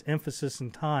put his emphasis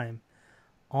and time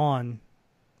on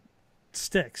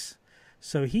Styx.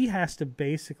 So he has to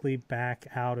basically back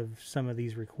out of some of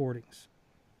these recordings.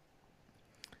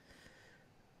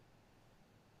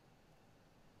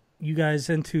 You guys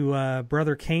into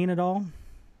Brother Kane at all?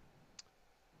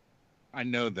 I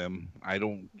know them.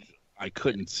 I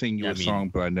couldn't sing you a song,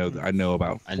 but I know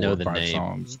about 4 or 5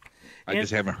 songs. I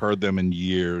just haven't heard them in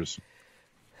years.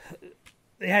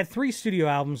 They had 3 studio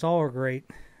albums, all are great.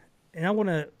 And I want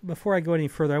to, before I go any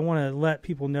further, I want to let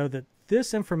people know that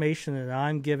this information that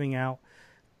I'm giving out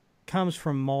comes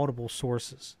from multiple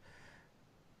sources.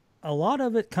 A lot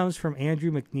of it comes from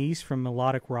Andrew McNeese from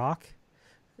Melodic Rock.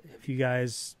 If you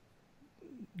guys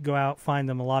go out, find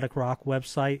the Melodic Rock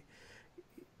website.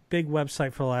 Big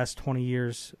website for the last 20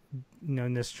 years,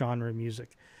 in this genre of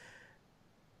music.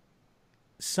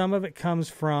 Some of it comes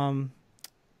from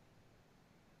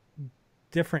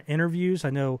different interviews. I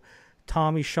know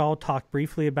Tommy Shaw talked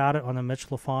briefly about it on a Mitch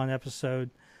LaFon episode,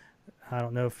 I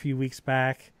don't know, a few weeks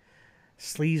back.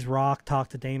 Sleaze Rock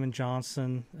talked to Damon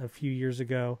Johnson a few years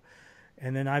ago.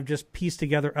 And then I've just pieced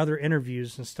together other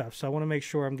interviews and stuff. So I want to make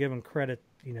sure I'm giving credit,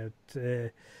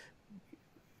 to,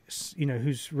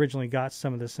 who's originally got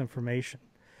some of this information.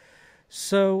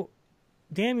 So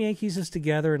Damn Yankees is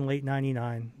together in late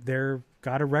 99. They're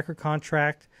got a record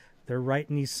contract. They're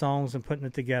writing these songs and putting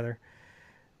it together.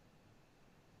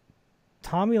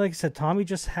 Tommy, like I said, Tommy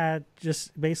just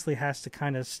basically has to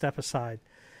kind of step aside.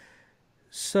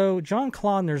 So John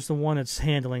Kalodner's the one that's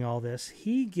handling all this.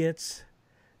 He gets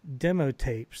demo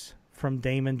tapes from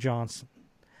Damon Johnson.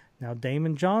 Now,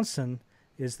 Damon Johnson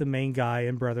is the main guy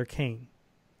in Brother Kane.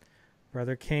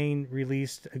 Brother Kane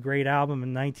released a great album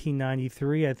in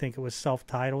 1993. I think it was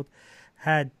self-titled.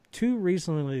 Had 2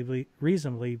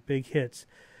 reasonably big hits,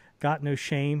 Got No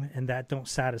Shame and That Don't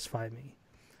Satisfy Me.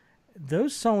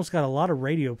 Those songs got a lot of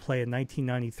radio play in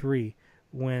 1993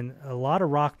 when a lot of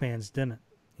rock bands didn't.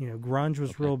 Grunge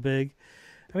was real big.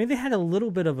 I mean, they had a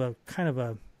little bit of a kind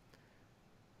of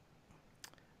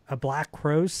a Black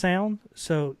Crowes sound.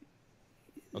 So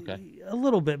Okay. A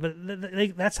little bit, but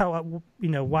that's how,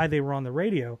 why they were on the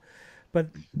radio. But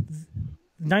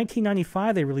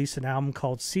 1995, they released an album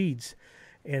called Seeds.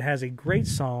 It has a great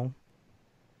song,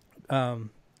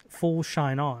 Full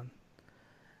Shine On.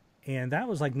 And that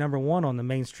was like #1 on the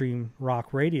mainstream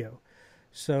rock radio.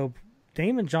 So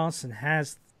Damon Johnson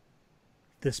has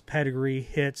this pedigree,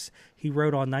 hits. He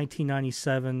wrote on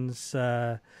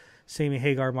 1997's Sammy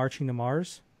Hagar Marching to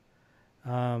Mars.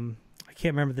 I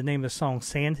can't remember the name of the song,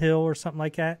 Sandhill or something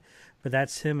like that, but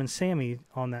that's him and Sammy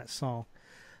on that song.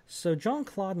 So John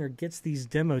Clodner gets these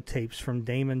demo tapes from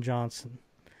Damon Johnson,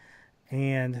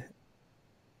 and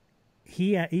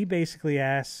he basically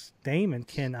asks Damon,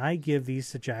 can I give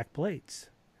these to Jack Blades?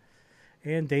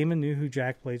 And Damon knew who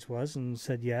Jack Blades was and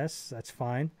said, yes, that's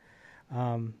fine,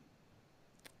 and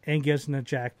gives them to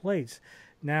Jack Blades.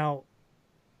 Now,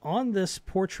 on this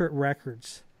Portrait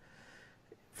Records,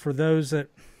 for those that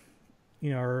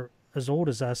are as old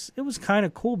as us, it was kind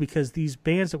of cool because these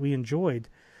bands that we enjoyed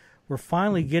were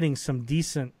finally getting some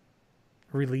decent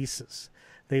releases.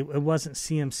 It wasn't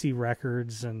CMC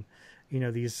Records and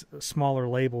these smaller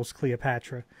labels,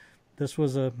 Cleopatra. This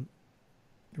was a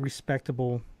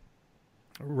respectable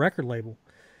record label.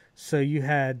 So you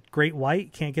had Great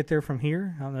White, Can't Get There From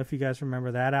Here. I don't know if you guys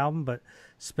remember that album, but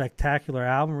spectacular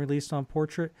album released on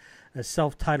Portrait. A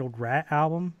self-titled Rat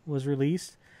album was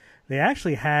released. They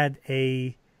actually had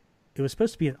it was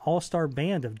supposed to be an all-star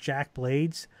band of Jack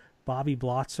Blades, Bobby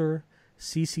Blotzer,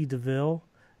 CeCe DeVille,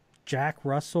 Jack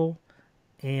Russell,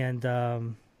 and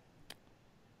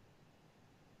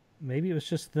maybe it was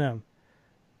just them.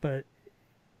 But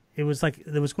it was like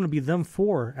there was going to be them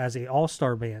four as a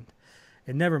all-star band.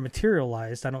 It never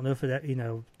materialized. I don't know if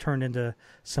it turned into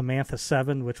Samantha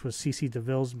 7, which was CeCe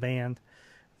DeVille's band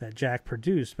that Jack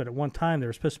produced. But at one time, there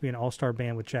was supposed to be an all-star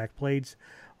band with Jack Blades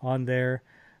on there.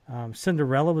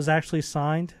 Cinderella was actually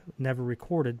signed, never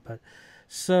recorded. But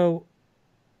so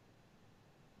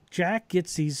Jack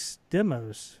gets these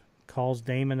demos, calls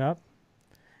Damon up,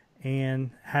 and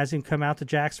has him come out to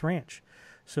Jack's ranch.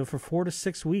 So for 4 to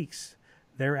 6 weeks,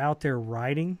 they're out there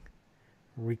writing,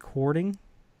 recording,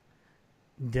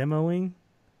 demoing,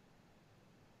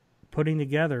 putting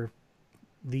together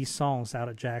these songs out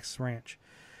at Jack's ranch.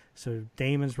 So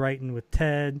Damon's writing with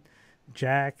Ted,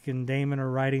 Jack and Damon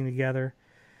are writing together.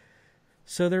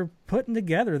 So they're putting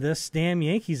together this Damn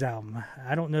Yankees album.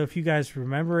 I don't know if you guys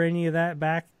remember any of that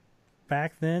back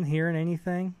then, hearing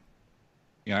anything.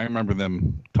 Yeah, I remember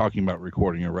them talking about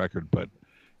recording a record,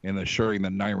 and assuring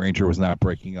that Night Ranger was not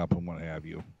breaking up and what have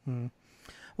you.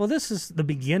 Well, this is the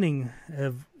beginning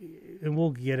of, and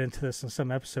we'll get into this in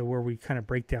some episode where we kind of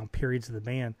break down periods of the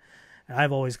band.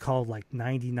 I've always called like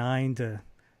 99 to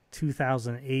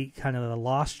 2008 kind of the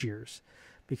lost years,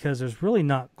 because there's really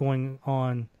not going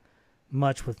on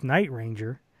much with Night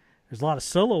Ranger. There's a lot of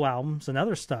solo albums and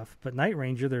other stuff, but Night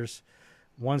Ranger, there's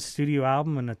one studio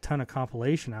album and a ton of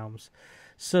compilation albums.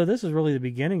 So this is really the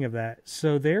beginning of that.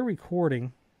 So they're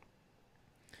recording,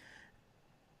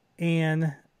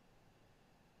 and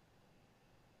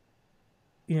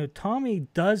Tommy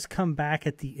does come back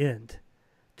at the end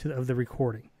of the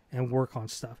recording and work on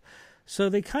stuff. So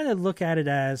they kind of look at it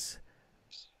as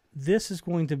this is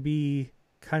going to be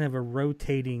kind of a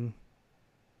rotating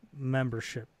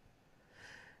membership.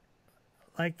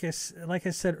 Like I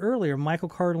said earlier, Michael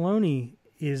Cardelloni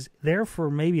is there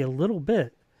for maybe a little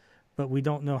bit, but we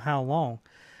don't know how long.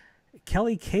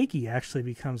 Kelly Keagy actually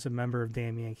becomes a member of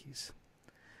Damn Yankees.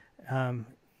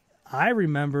 I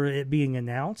remember it being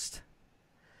announced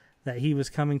that he was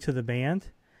coming to the band.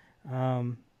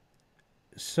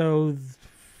 So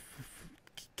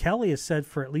Kelly has said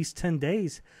for at least 10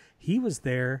 days he was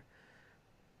there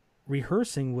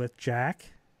rehearsing with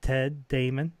Jack, Ted,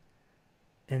 Damon,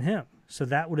 and him. So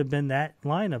that would have been that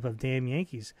lineup of Damn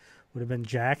Yankees. Would have been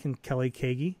Jack and Kelly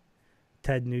Keagy,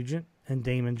 Ted Nugent, and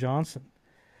Damon Johnson.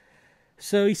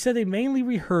 So he said they mainly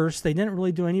rehearsed. They didn't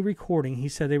really do any recording. He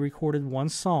said they recorded one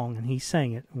song, and he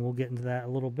sang it, and we'll get into that a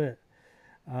little bit.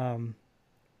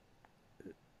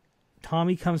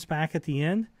 Tommy comes back at the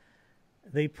end.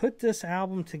 They put this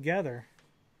album together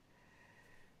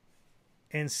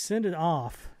and send it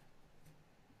off,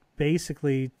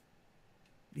 basically,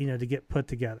 to get put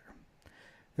together.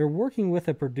 They're working with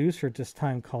a producer at this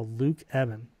time called Luke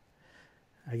Eben.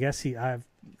 I guess I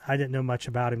didn't know much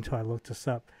about him until I looked this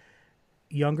up.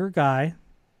 Younger guy,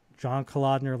 John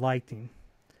Clodner liked him.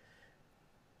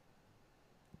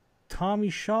 Tommy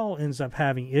Shaw ends up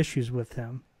having issues with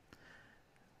him.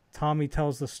 Tommy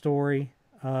tells the story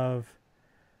of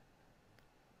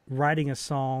writing a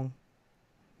song,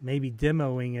 maybe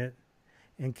demoing it,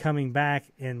 and coming back,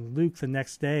 and Luke the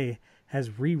next day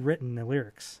has rewritten the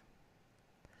lyrics.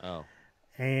 Oh.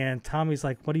 And Tommy's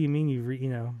like, "What do you mean you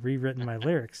rewritten my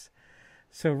lyrics?"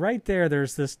 So right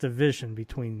there's this division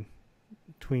between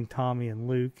Tommy and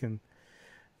Luke and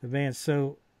the band.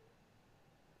 So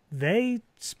they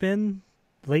spend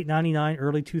late 99,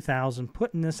 early 2000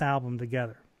 putting this album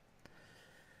together.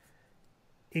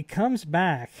 It comes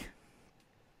back,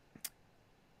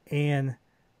 and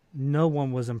no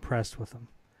one was impressed with them.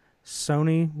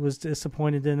 Sony was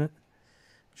disappointed in it.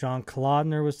 John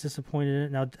Kalodner was disappointed in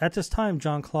it. Now, at this time,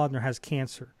 John Kalodner has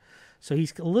cancer, so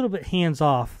he's a little bit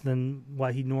hands-off than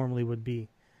what he normally would be.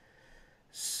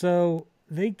 So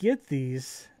they get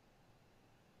these,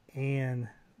 and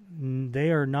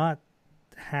they are not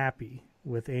happy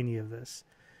with any of this.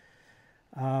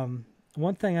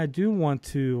 One thing I do want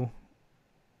to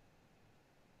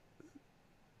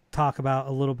talk about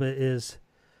a little bit is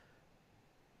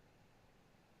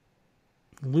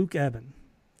Luke Eben,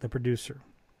 the producer.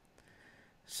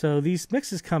 So these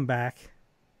mixes come back.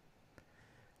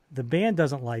 The band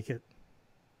doesn't like it.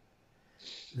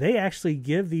 They actually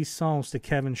give these songs to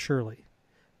Kevin Shirley,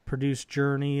 produced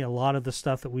Journey, a lot of the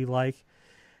stuff that we like,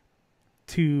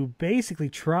 to basically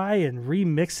try and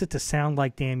remix it to sound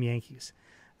like Damn Yankees.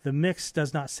 The mix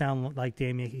does not sound like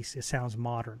Damn Yankees. It sounds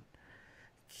modern.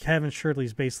 Kevin Shirley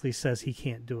basically says he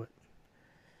can't do it.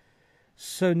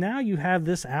 So now you have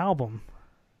this album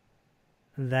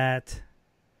that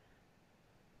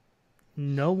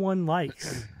no one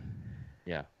likes.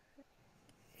 Yeah.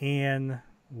 And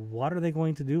what are they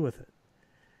going to do with it?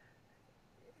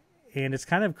 And it's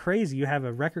kind of crazy. You have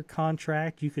a record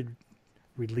contract. You could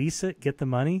release it, get the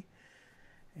money,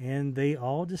 and they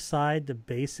all decide to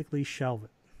basically shelve it.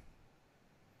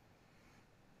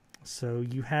 So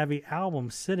you have an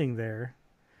album sitting there,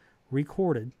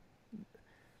 recorded,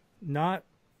 not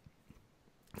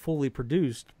fully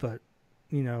produced, but,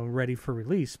 ready for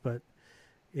release, but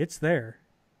it's there.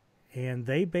 And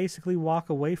they basically walk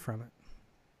away from it.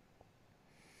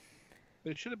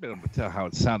 They should have been able to tell how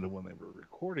it sounded when they were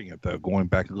recording it, though, going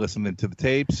back and listening to the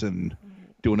tapes and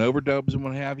doing overdubs and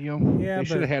what have you. Yeah, they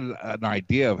should have had an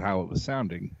idea of how it was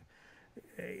sounding.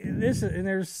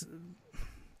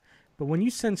 But when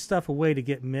you send stuff away to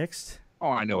get mixed,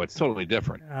 oh, I know, it's totally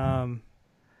different.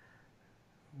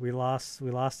 We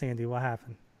lost Andy. What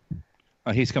happened?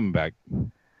 He's coming back.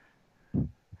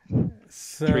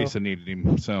 So, Teresa needed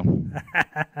him, so.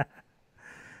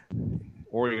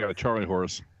 Or you got a Charlie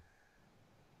horse.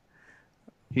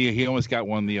 He almost got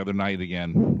one the other night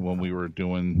again when we were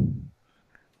doing.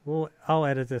 Well, I'll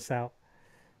edit this out.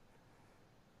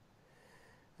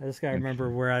 I just gotta remember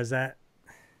where I was at.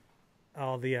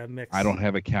 All the mix. I don't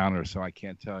have a counter, so I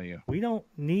can't tell you. We don't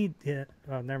need it.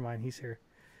 Oh, never mind. He's here.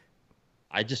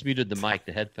 I just muted the mic.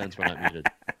 The headphones were not muted.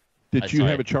 Did you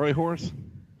have a Charlie horse?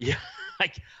 Yeah.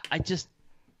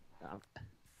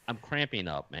 I'm cramping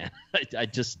up, man. I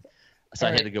had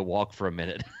to go walk for a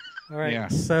minute. All right. Yeah.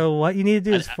 So what you need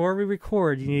to do is before we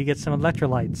record, you need to get some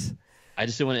electrolytes. I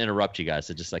just didn't want to interrupt you guys.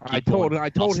 Keep I told him. I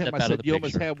said you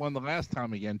almost picture. had one the last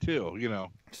time again too.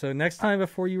 So next time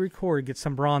before you record, get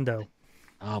some Brondo.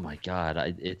 Oh my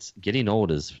God! It's getting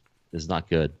old is not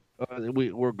good.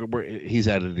 He's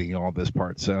editing all this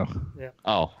part, so. Yeah.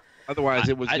 Oh. Otherwise,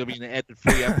 it was going to be an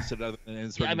edit-free episode. Other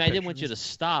than I didn't want you to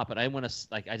stop, but I want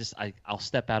to I'll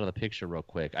step out of the picture real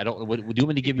quick. I don't. Would you want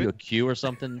me to give you a cue or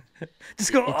something?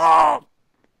 Just go. Oh.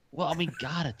 Well,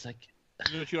 God, it's like.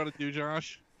 You know what you ought to do,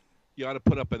 Josh? You ought to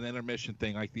put up an intermission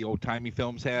thing like the old-timey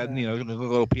films had. A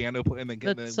little piano, and then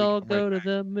get. Let's all go to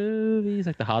the movies,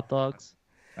 like the hot dogs.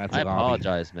 I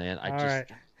apologize, man.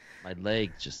 My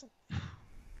leg just.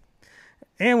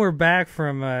 And we're back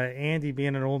from Andy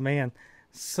being an old man.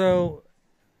 So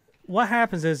what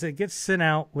happens is it gets sent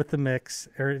out with the mix,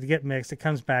 or to get mixed. It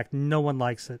comes back. No one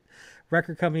likes it.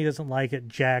 Record company doesn't like it.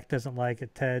 Jack doesn't like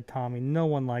it. Ted, Tommy, no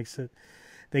one likes it.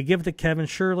 They give it to Kevin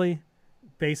Shirley,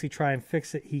 basically try and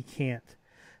fix it. He can't.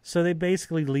 So they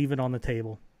basically leave it on the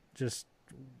table. Just,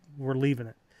 we're leaving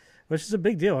it, which is a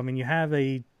big deal. I mean, you have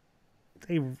a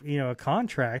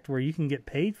contract where you can get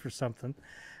paid for something,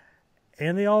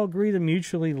 and they all agree to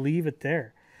mutually leave it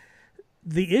there.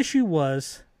 The issue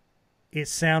was it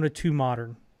sounded too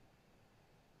modern.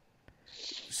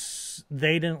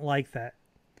 They didn't like that.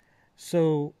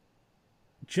 So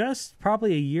just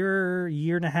probably a year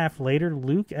and a half later,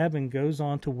 Luke Eben goes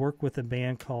on to work with a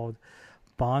band called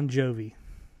Bon Jovi.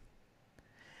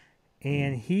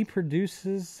 And he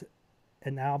produces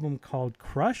an album called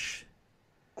Crush.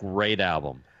 Great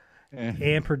album.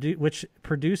 And which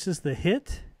produces the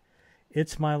hit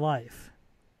It's My Life.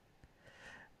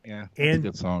 Yeah, that's a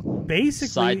good song. Basically,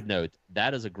 side note,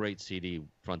 that is a great CD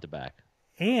front to back.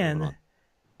 and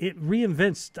it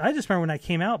reinvents. I just remember when that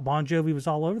came out, Bon Jovi was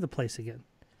all over the place again.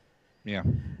 Yeah.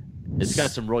 It's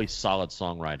got some really solid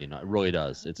songwriting. It really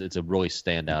does. It's a really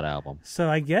standout album. So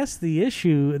I guess the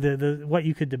issue, the what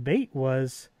you could debate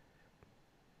was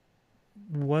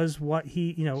what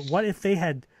he, what if they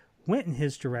had went in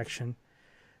his direction?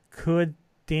 Could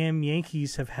Damn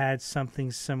Yankees have had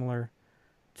something similar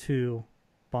to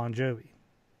Bon Jovi?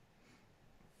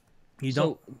 You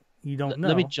don't know.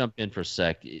 Let me jump in for a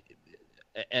sec.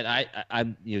 And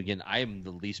I'm again, I am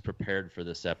the least prepared for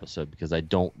this episode because I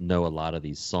don't know a lot of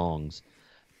these songs.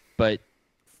 But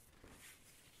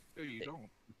You don't.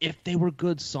 if they were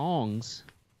good songs,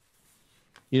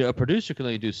 a producer can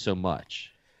only do so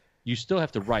much. You still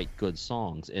have to write good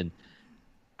songs, and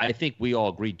I think we all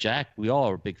agree. We all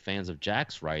are big fans of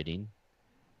Jack's writing.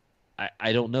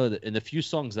 I don't know that in the few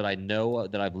songs that I know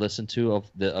that I've listened to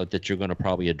that you're going to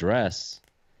probably address,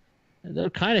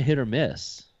 they're kind of hit or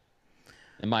miss.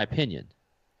 In my opinion.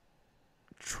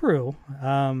 True.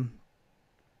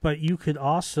 But you could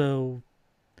also,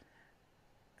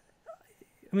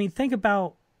 think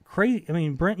about crazy.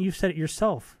 Brent, you've said it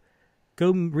yourself.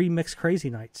 Go remix Crazy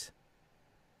Nights.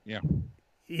 Yeah.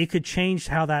 It could change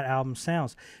how that album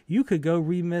sounds. You could go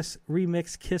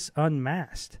remix Kiss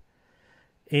Unmasked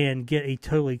and get a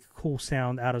totally cool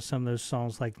sound out of some of those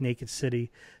songs like Naked City,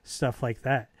 stuff like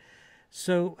that.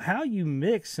 So how you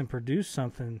mix and produce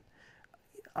something,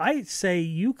 I'd say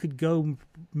you could go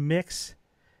mix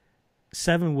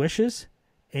Seven Wishes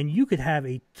and you could have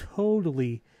a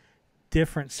totally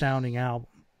different sounding album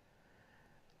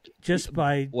just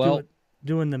by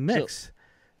doing the mix.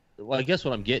 Well, I guess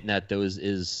what I'm getting at though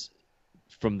is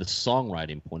from the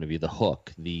songwriting point of view, the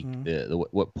hook, the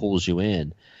what pulls you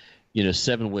in.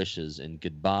 Seven Wishes and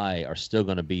Goodbye are still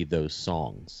going to be those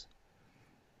songs.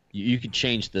 You can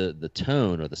change the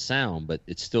tone or the sound, but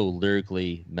it's still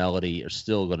lyrically, melody are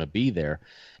still going to be there.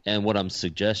 And what I'm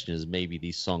suggesting is maybe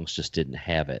these songs just didn't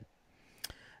have it.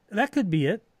 That could be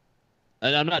it.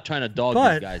 And I'm not trying to dog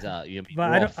these guys out.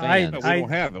 But we're all fans. We don't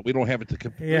have it. We don't have it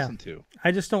to listen to.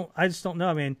 I just don't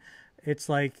know. It's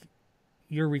like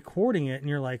you're recording it and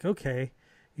you're like, okay,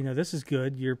 this is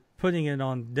good. You're putting it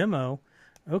on demo.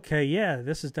 Okay, yeah,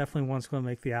 this is definitely one's going to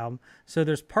make the album. So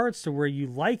there's parts to where you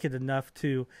like it enough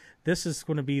to, this is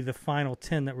going to be the final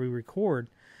 10 that we record,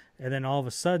 and then all of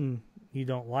a sudden you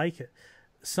don't like it.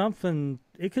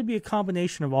 It could be a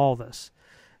combination of all this.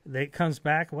 It comes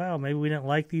back, wow, maybe we didn't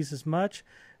like these as much,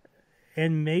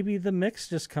 and maybe the mix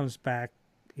just comes back,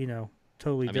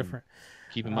 totally different.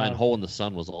 Keep in mind, Hole in the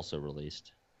Sun was also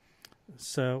released.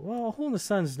 So, Hole in the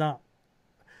Sun's not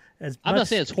I'm not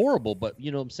saying it's horrible, but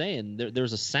you know what I'm saying?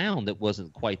 There's a sound that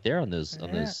wasn't quite there on this.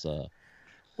 Well,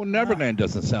 Neverland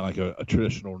doesn't sound like a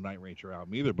traditional Night Ranger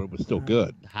album either, but it was still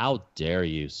good. How dare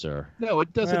you, sir? No,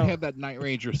 it doesn't have that Night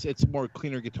Ranger. It's more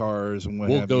cleaner guitars and what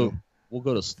have you. We'll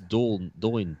go to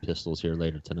dueling pistols here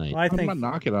later tonight. Well, I'm not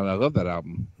knocking on it. I love that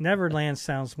album. Neverland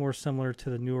sounds more similar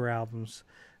to the newer albums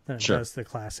than it does the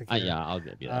classic. Yeah, I'll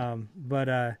give you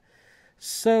that.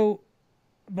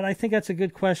 But I think that's a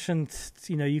good question.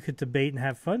 You could debate and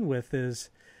have fun with is,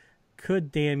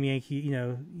 could Damn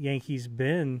Yankees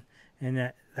been in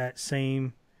that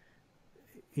same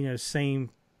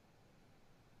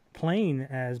plane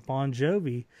as Bon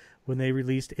Jovi when they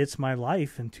released "It's My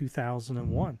Life" in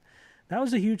 2001? That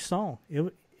was a huge song.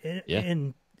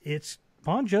 And it's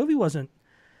Bon Jovi wasn't.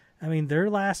 Their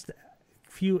last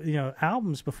few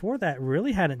albums before that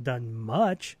really hadn't done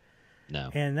much. No.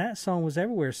 And that song was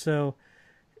everywhere. So,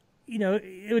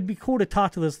 it would be cool to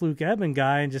talk to this Luke Ebben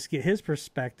guy and just get his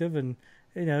perspective. And,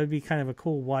 it'd be kind of a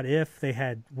cool what if they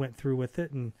had went through with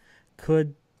it and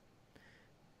could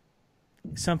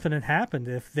something had happened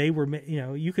if they were,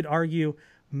 you could argue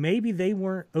maybe they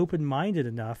weren't open-minded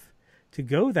enough to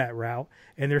go that route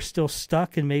and they're still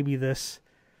stuck in maybe this,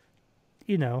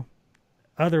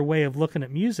 other way of looking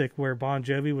at music where Bon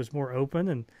Jovi was more open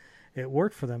and it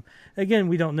worked for them. Again,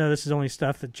 we don't know. This is only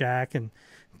stuff that Jack and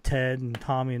Ted and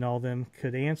Tommy and all them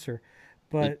could answer.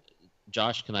 But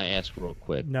Josh, can I ask real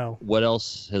quick? No. What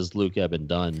else has Luke Ebben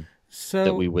done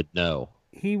that we would know?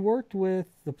 He worked with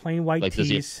the Plain White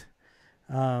Tees.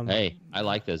 Hey, I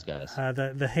like those guys.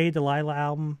 The Hey Delilah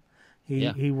album.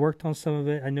 He worked on some of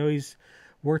it. I know he's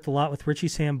worked a lot with Richie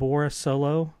Sambora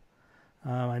solo.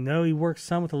 I know he worked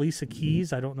some with Alicia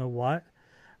Keys. I don't know what.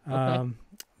 Okay.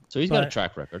 So he's got a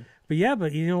track record. But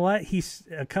you know what? He's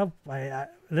a couple.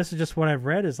 This is just what I've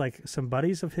read. Is like some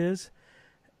buddies of his.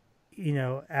 He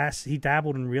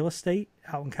dabbled in real estate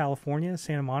out in California,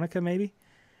 Santa Monica, maybe,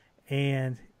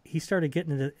 and he started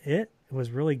getting into it. It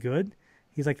was really good.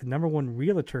 He's like the #1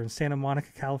 realtor in Santa Monica,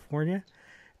 California.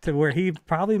 to where he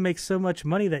probably makes so much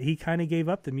money that he kind of gave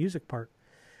up the music part.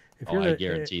 I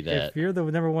guarantee that. If you're the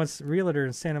number one realtor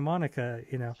in Santa Monica,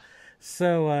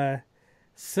 so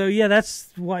yeah,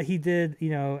 that's what he did,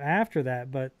 after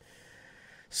that. But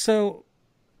so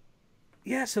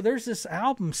there's this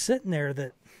album sitting there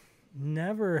that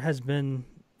never has been,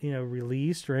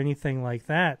 released or anything like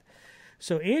that.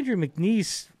 So Andrew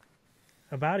McNeese,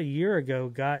 about a year ago,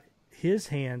 got his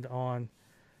hand on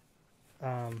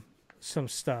some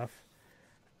stuff,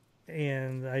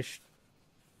 and I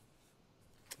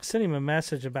sent him a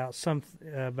message about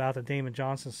the Damon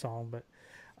Johnson song, but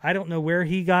I don't know where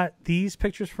he got these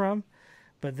pictures from.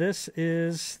 But this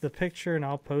is the picture, and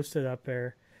I'll post it up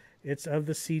there. It's of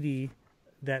the CD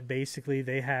that basically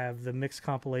they have the mixed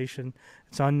compilation.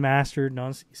 It's unmastered,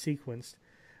 non-sequenced,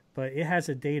 but it has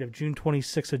a date of June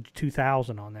 26th of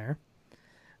 2000 on there.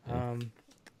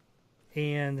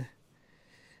 And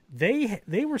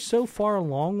they were so far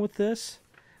along with this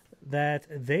that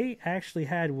they actually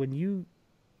had, when you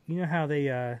know how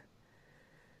they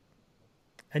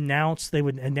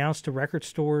would announce to record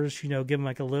stores, give them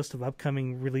like a list of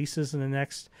upcoming releases in the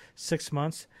next 6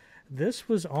 months. This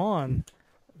was on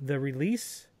the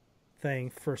release thing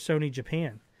for Sony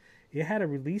Japan. It had a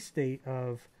release date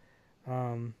of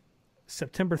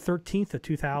September 13th of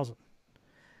 2000.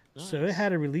 Nice. So it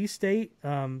had a release date.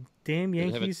 Damn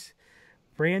Yankees,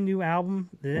 brand new album.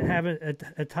 They didn't have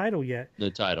a title yet. The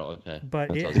title, okay. But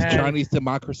That's it had Chinese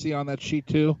Democracy on that sheet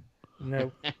too.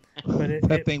 No, but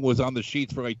that thing was on the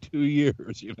sheets for like 2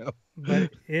 years,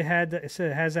 But it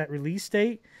has that release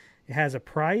date. It has a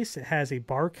price. It has a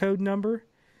barcode number.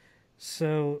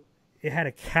 So it had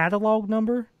a catalog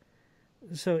number.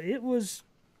 So it was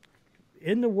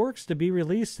in the works to be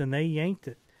released, and they yanked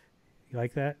it. You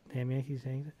like that? Damn Yankees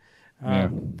yanked it. Yeah,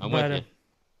 I'm with you.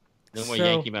 No more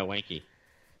Yankee, my wanky.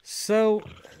 So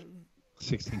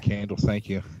 16 Candles, thank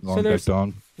you. Long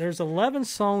there's 11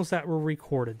 songs that were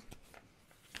recorded.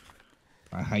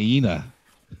 A hyena.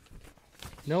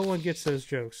 No one gets those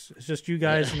jokes. It's just you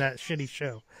guys in that shitty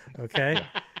show. Okay?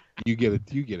 You get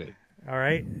it. All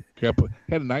right.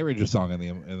 Had a Night Ranger song in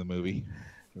the movie.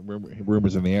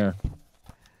 Rumors in the Air.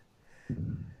 It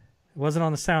wasn't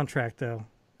on the soundtrack though.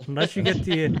 Unless you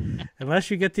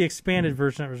get the expanded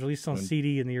version that was released on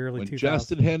CD in the early 2000s.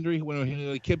 Justin Hendry,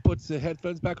 when the kid puts the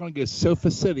headphones back on and goes Sofa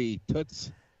City,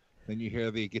 toots, then you hear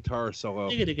the guitar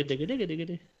solo.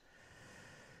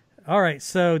 All right,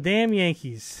 so Damn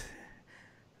Yankees.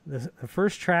 The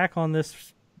first track on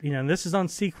this, this is on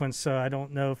sequence, so I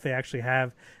don't know if they actually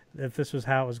if this was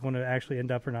how it was going to actually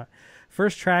end up or not.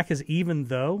 First track is Even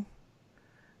Though.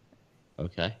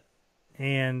 Okay.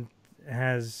 And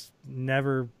has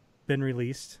never been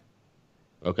released.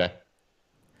 Okay.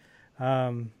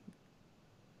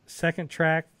 Second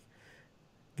track,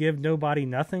 Give Nobody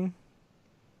Nothing.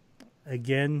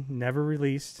 Again, never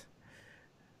released.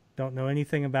 Don't know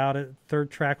anything about it. Third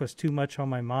track was Too Much on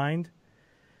My Mind.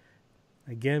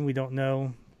 Again, we don't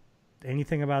know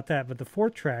anything about that. But the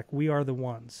fourth track, We Are the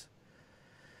Ones.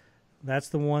 That's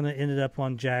the one that ended up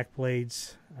on Jack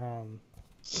Blade's.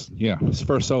 His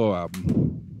first solo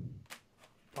album.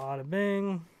 Bada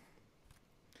bing.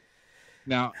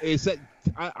 Now, is that?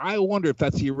 I wonder if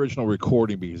that's the original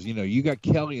recording, because you got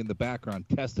Kelly in the background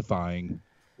testifying,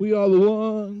 "We are the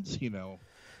ones," towards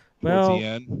the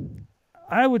end.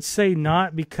 I would say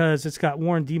not, because it's got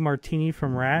Warren DeMartini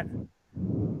from Rat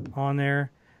on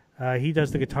there. He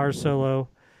does the guitar solo.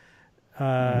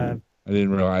 I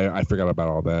didn't realize. I forgot about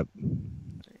all that.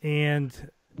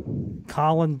 And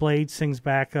Colin Blade sings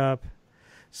backup,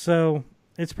 so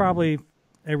it's probably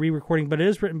a re-recording, but it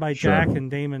is written by Jack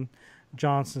and Damon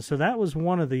Johnson. So that was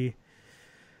one of the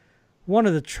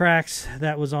tracks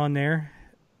that was on there.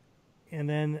 And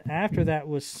then after that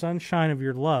was Sunshine of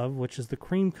Your Love, which is the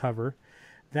Cream cover.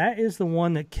 That is the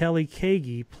one that Kelly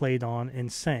Keagy played on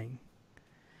and sang.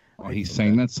 Oh, he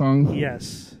sang that song?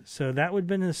 Yes. So that would have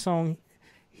been his song.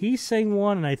 He sang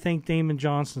one, and I think Damon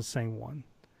Johnson sang one.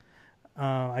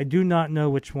 I do not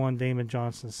know which one Damon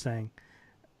Johnson sang.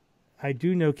 I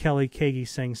do know Kelly Keagy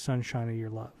sang Sunshine of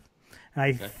Your Love. And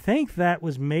I think that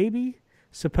was maybe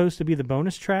supposed to be the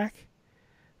bonus track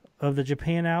of the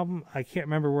Japan album. I can't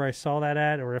remember where I saw that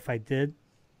at, or if I did.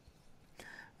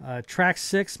 Track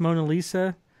 6, Mona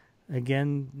Lisa.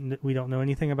 Again, we don't know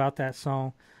anything about that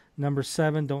song. Number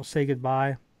 7, Don't Say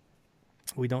Goodbye.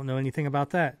 We don't know anything about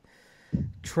that.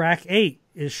 Track 8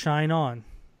 is Shine On.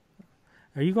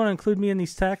 Are you going to include me in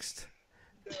these texts?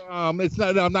 It's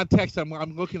not. I'm not texting.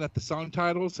 I'm looking at the song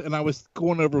titles, and I was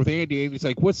going over with Andy, and he's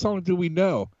like, "What song do we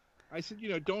know?" I said,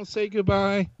 "Don't Say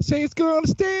Goodbye. Say It's Gonna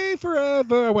Stay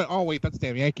Forever." I went, "Oh wait, that's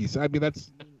Damn Yankees." I mean,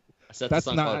 that's That's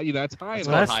not called, that's high it's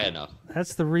enough. high enough.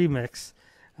 That's the remix.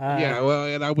 Yeah, well,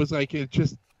 and I was like,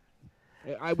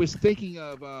 I was thinking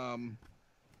of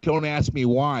 "Don't Ask Me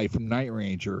Why" from Night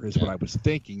Ranger is what I was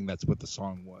thinking. That's what the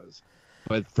song was,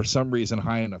 but for some reason,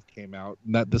 "High Enough" came out.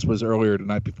 This was earlier the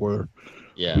night before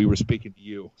we were speaking to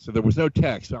you, so there was no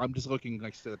text. I'm just looking,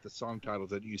 like I said, at the song titles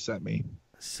that you sent me.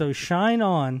 So "Shine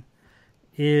On"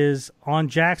 is on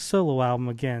Jack's solo album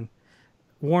again.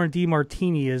 Warren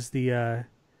DeMartini is the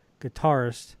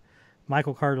guitarist.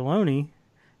 Michael Cardelloni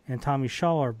and Tommy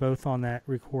Shaw are both on that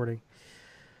recording.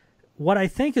 What I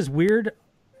think is weird,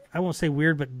 I won't say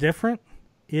weird, but different,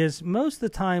 is most of the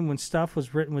time when stuff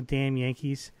was written with Damn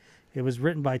Yankees, it was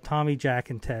written by Tommy, Jack,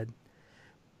 and Ted.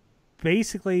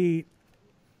 Basically,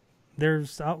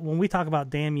 when we talk about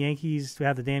Damn Yankees, we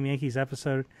have the Damn Yankees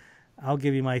episode, I'll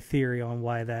give you my theory on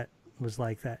why that was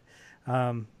like that.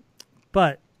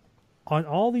 But on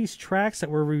all these tracks that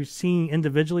we're seeing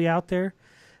individually out there,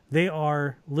 they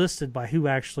are listed by who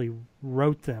actually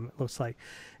wrote them, it looks like.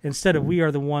 Instead of we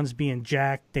are the ones being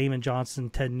Jack, Damon Johnson,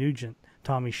 Ted Nugent,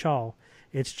 Tommy Shaw,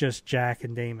 it's just Jack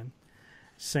and Damon.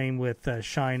 Same with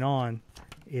Shine On,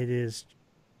 it is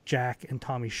Jack and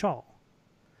Tommy Shaw.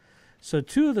 So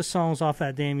 2 of the songs off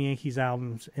that Damn Yankees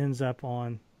album ends up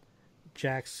on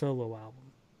Jack's solo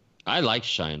album. I like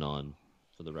Shine On,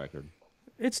 for the record.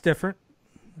 It's different.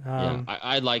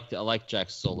 I like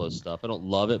Jack's solo stuff. I don't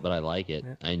love it, but I like it.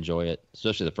 Yeah. I enjoy it,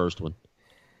 especially the first one.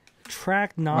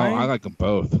 Track 9. Oh, I like them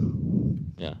both.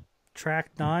 Yeah.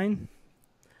 Track 9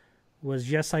 was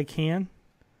Yes I Can,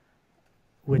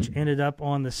 which ended up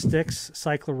on the Styx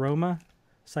Cyclorama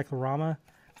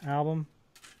album.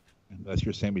 That's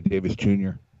your Sammy Davis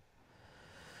Jr.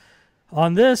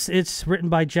 On this, it's written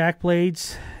by Jack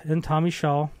Blades and Tommy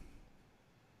Shaw.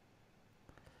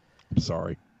 I'm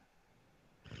sorry.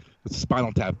 It's a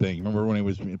Spinal Tap thing. Remember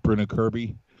when Bruno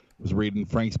Kirby was reading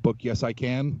Frank's book, Yes I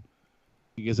Can?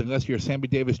 He goes, unless you're Sammy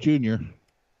Davis Jr.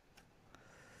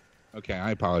 Okay,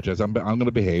 I apologize. I'm going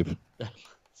to behave.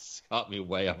 It's caught me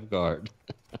way off guard.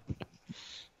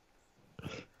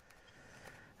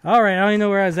 All right, I don't even know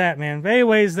where I was at, man. But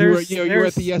anyways, you were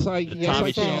at the Yes I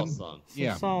Can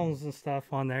songs. Songs and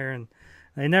stuff on there, and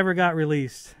they never got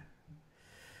released.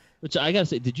 Which I gotta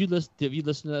say, have you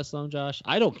listened to that song, Josh?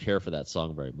 I don't care for that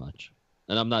song very much,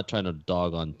 and I'm not trying to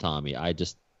dog on Tommy.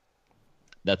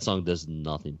 That song does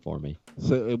nothing for me.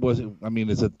 So it wasn't. I mean,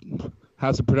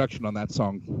 how's the production on that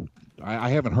song? I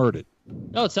haven't heard it.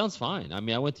 No, it sounds fine. I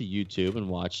mean, I went to YouTube and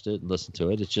watched it and listened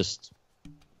to it. It's just,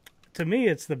 to me,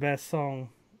 it's the best song,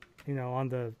 on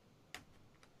the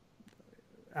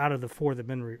out of the 4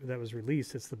 that was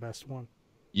released. It's the best one.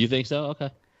 You think so?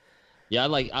 Okay. Yeah, I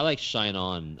like Shine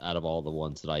On out of all the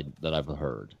ones that I've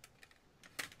heard.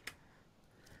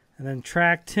 And then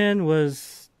track 10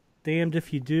 was Damned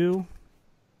If You Do.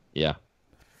 Yeah.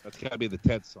 That's got to be the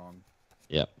Ted song.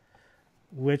 Yep.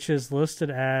 Which is listed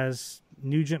as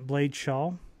Nugent Blade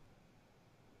Shaw.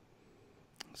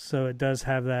 So it does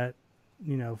have that,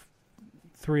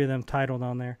 3 of them titled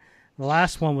on there. The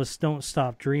last one was Don't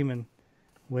Stop Dreamin',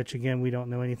 which, again, we don't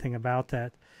know anything about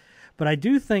that. But I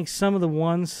do think some of the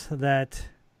ones that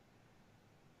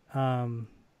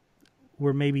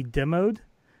were maybe demoed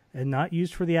and not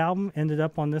used for the album ended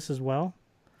up on this as well.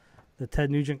 The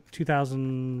Ted Nugent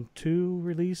 2002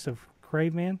 release of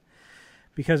Crave Man.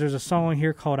 Because there's a song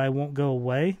here called I Won't Go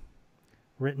Away,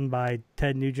 written by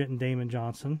Ted Nugent and Damon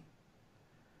Johnson.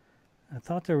 I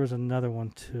thought there was another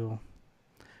one too.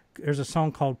 There's a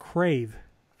song called Crave,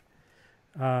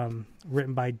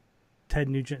 written by Ted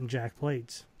Nugent and Jack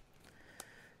Blades.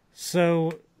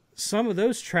 So some of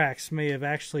those tracks may have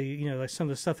actually, like some of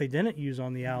the stuff they didn't use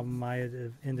on the album might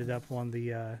have ended up on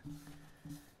the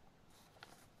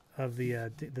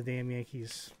Damn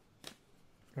Yankees,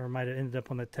 or might have ended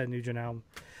up on the Ted Nugent album.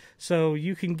 So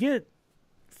you can get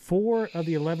 4 of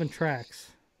the 11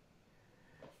 tracks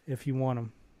if you want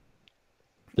them.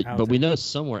 But we know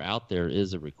somewhere out there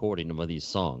is a recording of these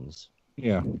songs.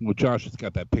 Yeah. Well, Josh has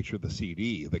got that picture of the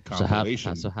CD, the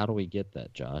compilation. So how do we get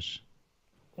that, Josh?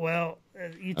 Well,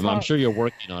 I'm sure you're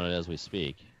working on it as we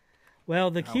speak.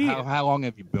 Well, the key. How long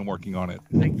have you been working on it?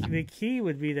 The key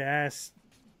would be to ask.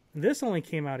 This only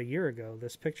came out a year ago.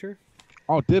 This picture.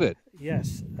 Oh, did it?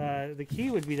 Yes. The key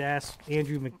would be to ask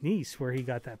Andrew McNeese where he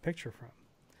got that picture from.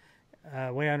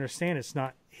 The way I understand, it's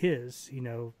not his.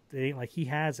 It ain't like he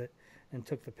has it and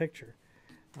took the picture.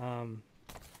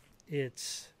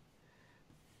 It's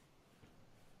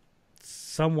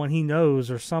someone he knows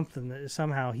or something that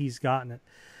somehow he's gotten it.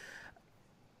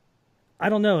 I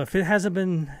don't know if it hasn't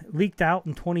been leaked out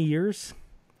in 20 years.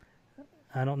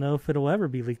 I don't know if it'll ever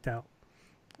be leaked out.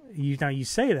 you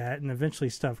say that, and eventually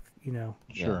stuff,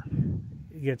 sure,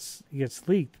 gets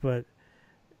leaked. But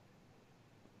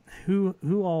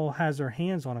who all has their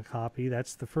hands on a copy?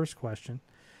 That's the first question.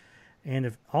 And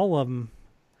if all of them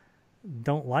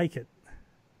don't like it,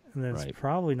 then it's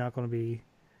probably not going to be,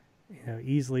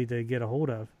 easily to get a hold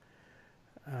of.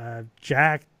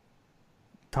 Jack,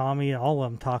 Tommy, all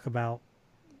of them talk about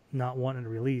not wanting it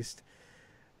released.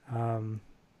 John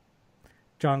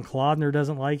Clodner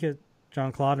doesn't like it.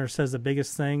 John Clodner says the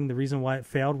biggest thing, the reason why it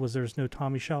failed, was there's no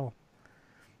Tommy Shaw.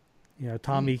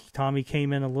 Tommy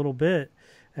came in a little bit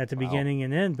at the beginning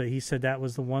and end, but he said that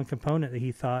was the one component that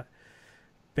he thought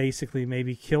basically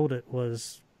maybe killed it,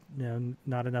 was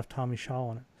not enough Tommy Shaw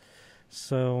on it.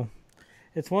 So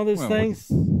it's one of those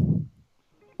things.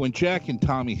 When Jack and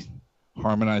Tommy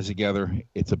harmonize together,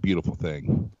 it's a beautiful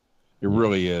thing. It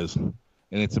really is. And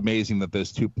it's amazing that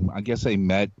those two, I guess they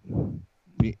met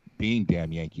being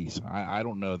Damn Yankees. I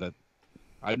don't know that.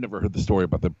 I've never heard the story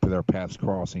about their paths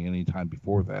crossing any time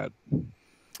before that.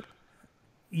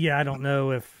 Yeah, I don't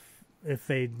know if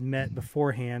they'd met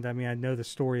beforehand. I mean, I know the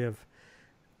story of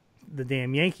the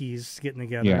Damn Yankees getting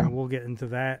together, and we'll get into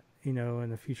that, in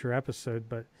a future episode,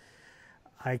 but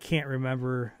I can't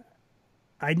remember.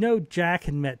 I know Jack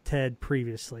had met Ted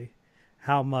previously.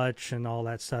 How much and all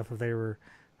that stuff, if they were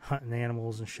hunting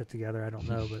animals and shit together, I don't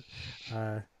know,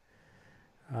 but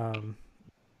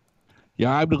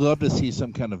yeah, I would love to see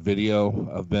some kind of video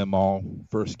of them all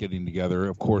first getting together.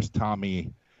 Of course,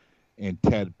 Tommy and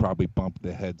Ted probably bumped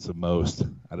the heads the most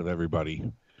out of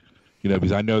everybody.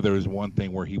 Because I know there was one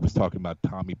thing where he was talking about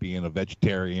Tommy being a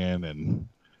vegetarian and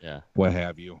what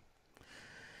have you.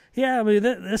 Yeah, I mean,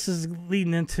 this is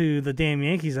leading into the Damn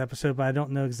Yankees episode, but I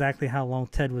don't know exactly how long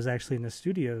Ted was actually in the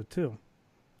studio, too.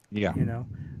 Yeah.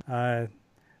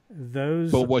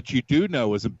 Those. But what you do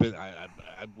know is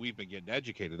we've been getting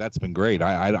educated. That's been great.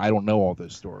 I don't know all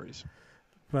those stories.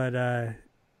 But,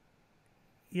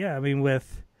 yeah, I mean,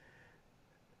 with,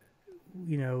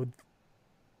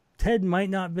 Ted might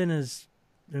not have been as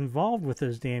involved with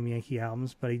those Damn Yankee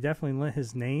albums, but he definitely lent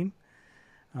his name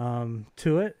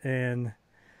to it, and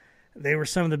they were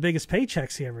some of the biggest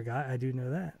paychecks he ever got. I do know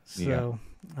that. So,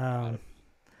 but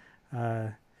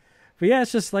yeah,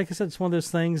 it's just, like I said, it's one of those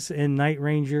things in Night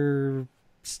Ranger,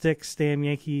 Styx, Damn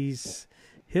Yankees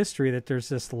history that there's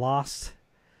this lost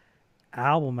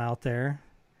album out there.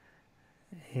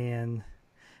 And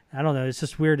I don't know, it's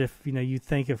just weird if, you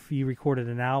think if you recorded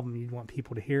an album, you'd want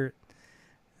people to hear it.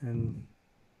 And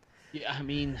yeah, I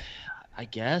mean, I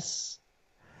guess,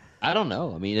 I don't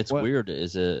know. I mean, it's weird.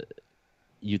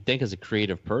 You think as a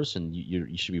creative person,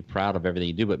 you should be proud of everything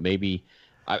you do, but maybe,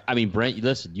 I mean, Brent,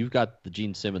 listen, you've got the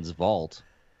Gene Simmons vault.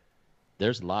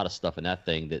 There's a lot of stuff in that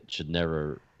thing that should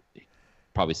never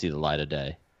probably see the light of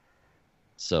day.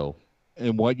 So.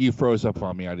 And what you froze up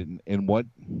on me, I didn't. And what?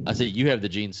 I said you have the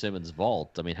Gene Simmons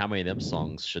vault. I mean, how many of them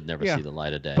songs should never see the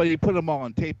light of day? But you put them all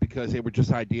on tape because they were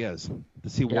just ideas to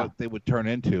see what they would turn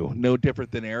into. No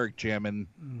different than Eric jamming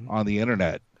on the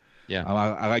internet. Yeah,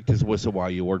 I liked his Whistle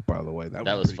While You Work, by the way. That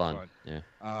was fun. Yeah.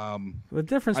 The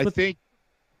difference.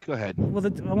 Go ahead. Well,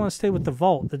 I want to stay with the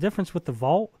vault. The difference with the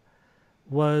vault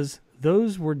was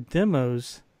those were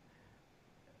demos,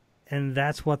 and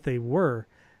that's what they were.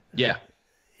 Yeah.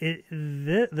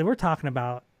 They were talking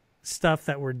about stuff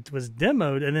that was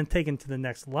demoed and then taken to the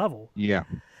next level. Yeah.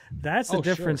 That's the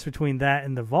difference between that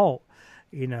and the vault,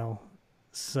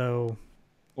 so.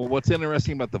 Well, what's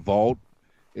interesting about the vault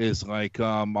is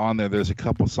on there's a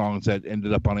couple songs that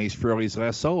ended up on Ace Frehley's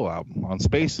last solo album on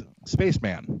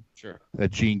Spaceman. Sure. That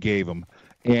Gene gave him.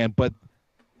 But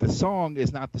the song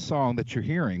is not the song that you're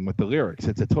hearing with the lyrics.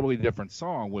 It's a totally different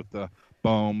song with the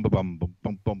boom, bum, bum,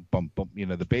 bum, bum, bum, bum,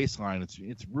 the bass line.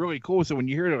 It's really cool. So when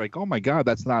you hear it, like, oh my God,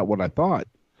 that's not what I thought.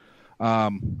 Now,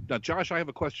 Josh, I have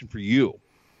a question for you.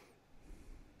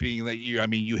 Being that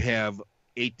you have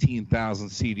 18,000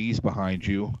 CDs behind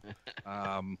you.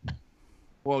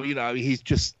 Well, he's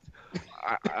just.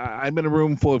 I'm in a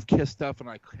room full of Kiss stuff, and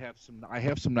I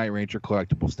have some Night Ranger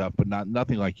collectible stuff, but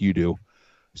nothing like you do.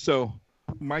 So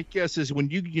my guess is when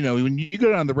you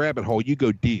go down the rabbit hole, you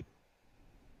go deep.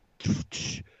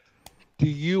 Do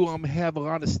you have a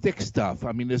lot of Styx stuff?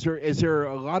 I mean, is there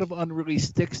a lot of unreleased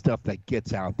Styx stuff that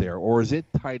gets out there, or is it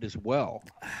tight as well?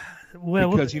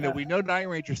 Well, because we know Night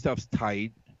Ranger stuff's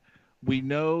tight. We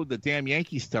know the Damn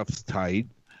Yankee stuff's tight.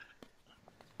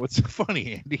 What's so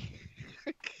funny, Andy?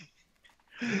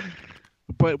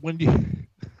 But when you,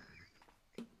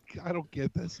 I don't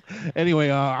get this.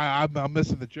 Anyway, I'm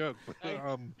missing the joke.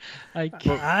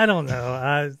 I don't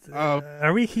know.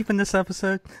 Are we keeping this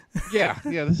episode? Yeah,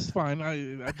 this is fine.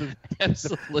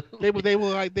 Absolutely.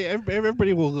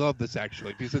 Everybody will love this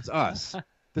actually because it's us.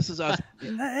 This is us.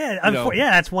 Yeah,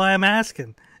 that's why I'm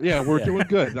asking. Yeah, we're doing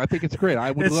good. I think it's great.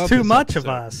 I would love it's too this much episode.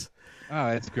 of us.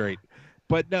 Oh, that's great.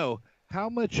 But no, how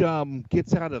much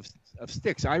gets out of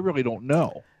Styx? I really don't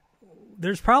know.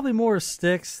 There's probably more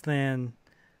Styx than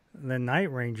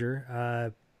Night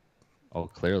Ranger. Oh,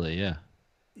 clearly, yeah.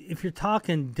 If you're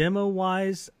talking demo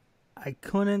wise, I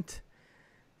couldn't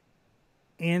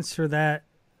answer that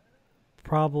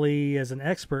probably as an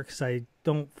expert because I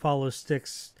don't follow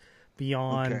Styx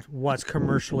beyond what's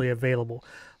commercially available.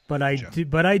 But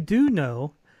I do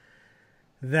know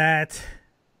that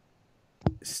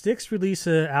Styx released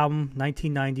an album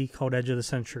 1990 called Edge of the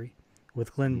Century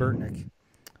with Glenn Burtnick,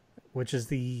 which is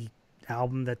the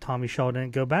album that Tommy Shaw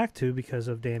didn't go back to because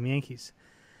of Damn Yankees.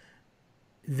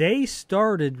 They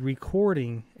started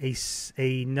recording a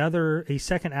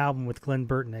second album with Glenn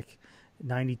Burtnick,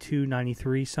 92,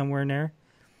 93, somewhere in there.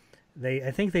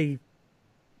 I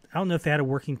don't know if they had a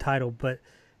working title, but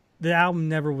the album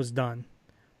never was done.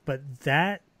 But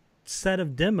that set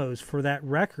of demos for that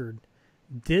record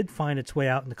did find its way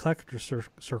out in the collector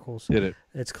circles. Did it?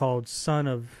 It's called Son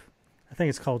of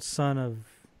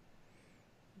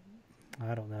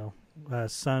I don't know.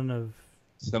 Son of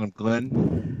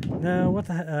Glenn? No, what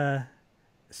the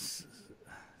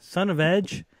Son of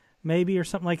Edge, maybe, or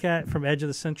something like that, from Edge of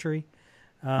the Century.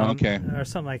 Or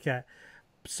something like that.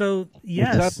 So,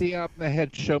 yes. Was that the album that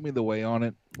had Show Me the Way on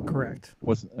it? Correct.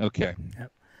 Okay.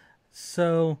 Yep.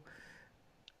 So,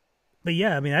 but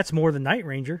yeah, I mean, that's more than Night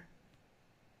Ranger.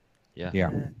 Yeah.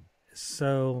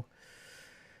 So,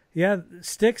 yeah,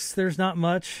 Styx, there's not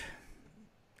much.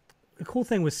 The cool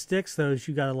thing with Styx, though, is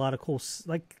you got a lot of cool,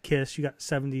 like Kiss, you got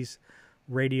 70s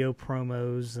radio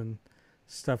promos and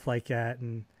stuff like that.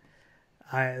 And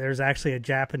there's actually a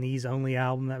Japanese-only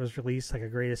album that was released, like a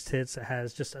Greatest Hits, that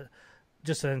has just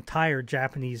an entire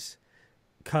Japanese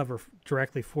cover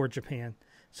directly for Japan.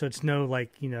 So it's no,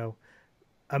 like,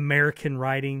 American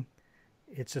writing.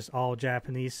 It's just all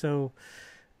Japanese. So,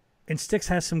 and Styx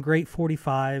has some great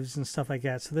 45s and stuff like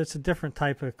that. So that's a different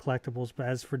type of collectibles. But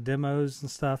as for demos and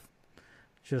stuff,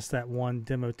 just that one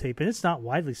demo tape. And it's not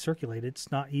widely circulated.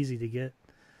 It's not easy to get.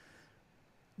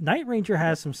 Night Ranger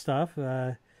has some stuff.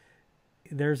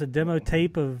 There's a demo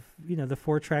tape of, the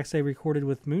 4 tracks they recorded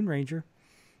with Moon Ranger.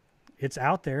 It's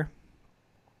out there.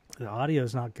 The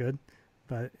audio's not good,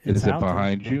 but it's out there. Is it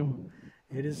behind you?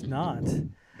 It is not.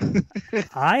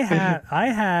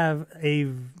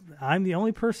 I'm the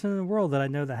only person in the world that I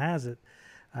know that has it.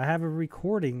 I have a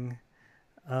recording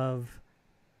of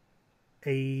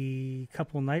a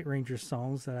couple Night Ranger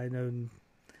songs that I know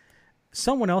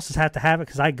someone else has had to have it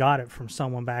because I got it from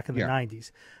someone back in the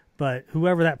 90s. But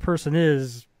whoever that person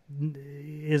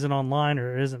isn't online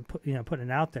or isn't putting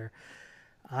it out there.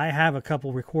 I have a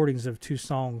couple recordings of 2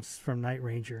 songs from Night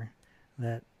Ranger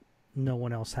that no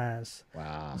one else has.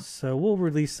 Wow. So we'll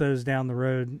release those down the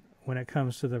road when it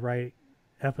comes to the right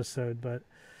episode. But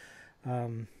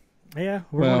we're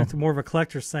going into more of a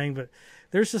collector's thing, but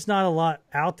there's just not a lot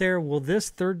out there. Will this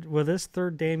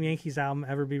third Damn Yankees album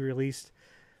ever be released?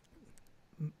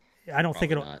 I don't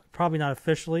think it'll. Probably not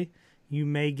officially. You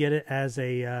may get it as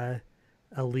a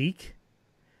leak.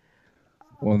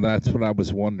 Well, that's what I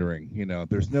was wondering.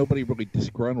 There's nobody really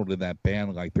disgruntled in that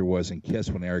band like there was in Kiss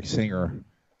when Eric Singer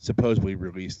supposedly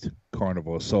released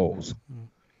Carnival of Souls.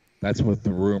 That's what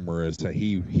the rumor is, that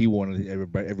he wanted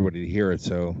everybody to hear it,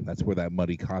 so that's where that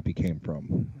muddy copy came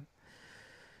from.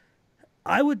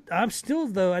 I would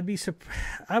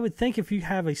think if you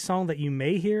have a song that you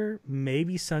may hear,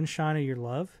 maybe Sunshine of Your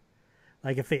Love,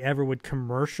 like if they ever would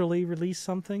commercially release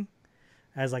something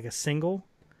as like a single,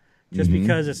 just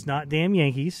because it's not Damn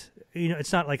Yankees,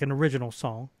 it's not like an original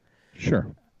song.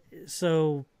 Sure.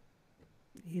 So,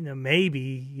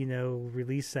 maybe,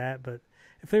 release that, but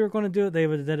if they were going to do it, they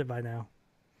would have did it by now.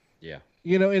 Yeah.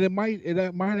 And it might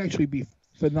actually be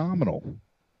phenomenal,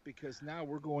 because now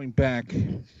we're going back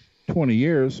 20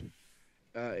 years.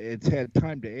 It's had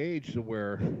time to age to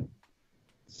where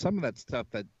some of that stuff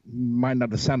that might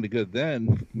not have sounded good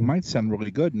then might sound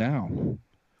really good now.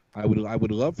 I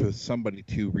would love for somebody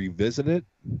to revisit it.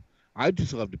 I'd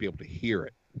just love to be able to hear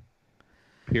it.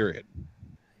 Period.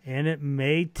 And it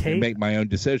may take... And make my own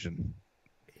decision.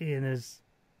 And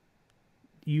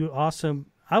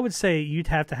I would say you'd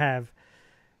have to have,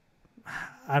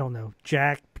 I don't know,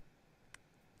 Jack,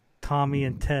 Tommy,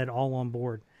 and Ted all on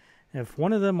board. And if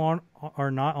one of them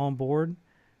are not on board,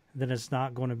 then it's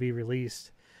not going to be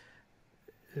released.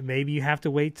 maybe you have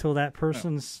to wait till that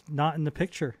person's not in the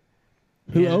picture.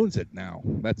 Who owns it now?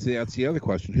 That's the other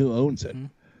question. Who owns it?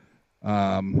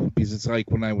 Because it's like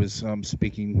when I was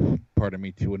speaking,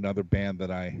 to another band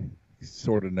that I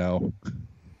sort of know.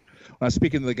 When I was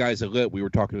speaking to the guys at Lit, we were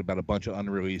talking about a bunch of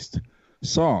unreleased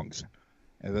songs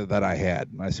that I had.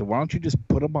 And I said, why don't you just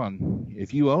put them on,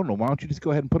 if you own them, why don't you just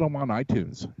go ahead and put them on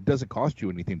iTunes? It doesn't cost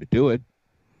you anything to do it.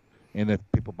 And if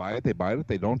people buy it, they buy it. If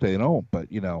they don't, they don't. But,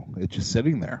 it's just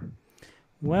sitting there.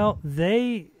 Well,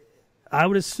 I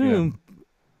would assume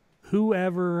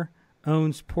whoever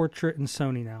owns Portrait and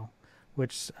Sony now,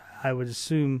 which I would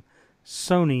assume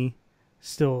Sony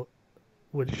still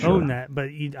would own that. But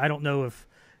I don't know if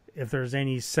there's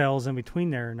any sales in between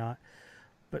there or not.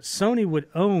 But Sony would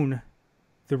own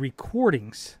the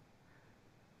recordings.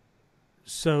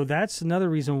 So that's another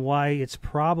reason why it's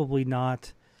probably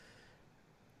not,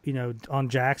 on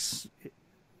Jack's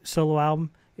solo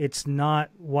album, it's not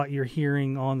what you're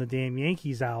hearing on the Damn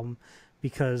Yankees album,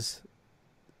 because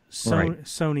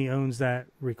Sony owns that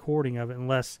recording of it,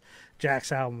 unless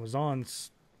Jack's album was on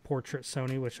Portrait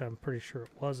Sony, which I'm pretty sure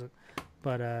it wasn't.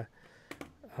 But it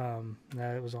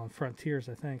was on Frontiers,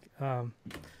 I think.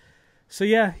 So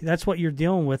yeah, that's what you're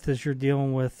dealing with. Is you're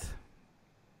dealing with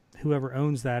whoever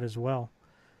owns that as well.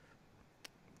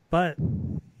 But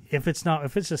if it's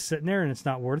just sitting there and it's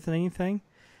not worth anything,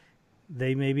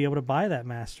 they may be able to buy that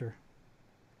master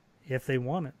if they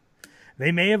want it.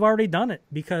 They may have already done it,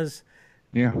 because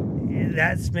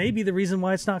that's maybe the reason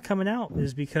why it's not coming out,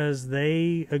 is because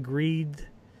they agreed,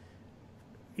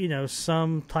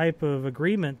 some type of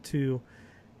agreement to,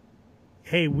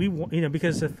 hey, we want,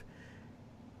 because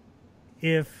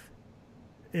if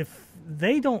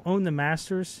they don't own the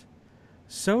masters,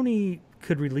 Sony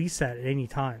could release that at any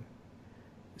time.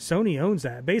 Sony owns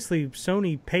that. Basically,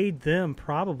 Sony paid them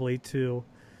probably to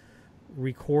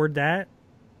record that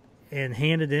and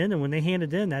hand it in, and when they hand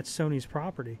it in, that's Sony's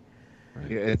property.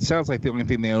 Yeah, it sounds like the only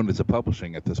thing they own is the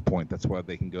publishing at this point. That's why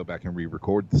they can go back and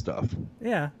re-record the stuff.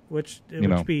 Yeah, which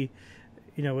would be,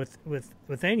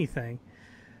 with anything.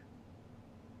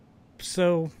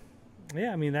 So,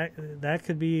 yeah, I mean that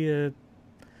could be a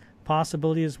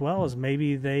possibility as well, as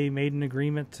maybe they made an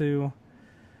agreement to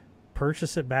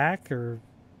purchase it back, or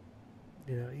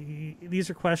these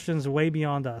are questions way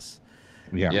beyond us.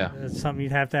 Yeah. It's something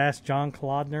you'd have to ask John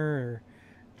Kalodner or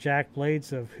Jack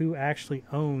Blades of who actually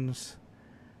owns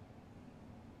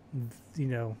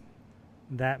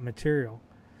that material.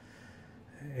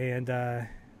 And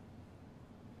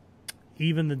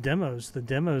even the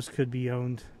demos could be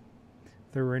owned.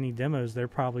 If there were any demos, they're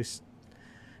probably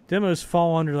demos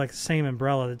fall under like the same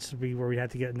umbrella. That's be where we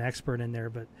have to get an expert in there.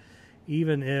 But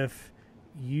even if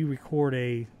you record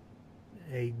a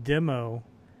demo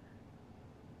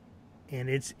and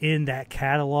it's in that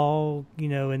catalog,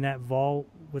 in that vault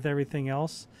with everything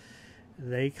else,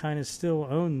 they kind of still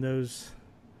own those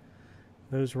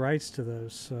rights to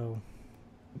those. So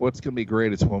what's going to be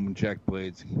great is when Jack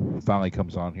Blades finally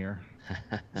comes on here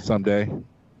someday.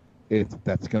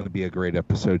 That's going to be a great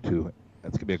episode too.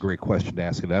 That's going to be a great question to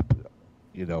ask ask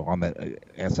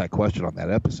that question on that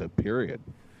episode, period.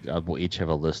 We'll each have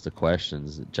a list of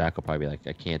questions. Jack will probably be like,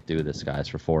 I can't do this, guys,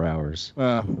 for 4 hours.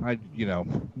 More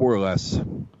or less.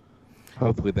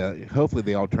 Hopefully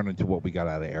they all turn into what we got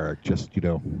out of Eric. Just,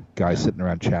 guys sitting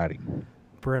around chatting.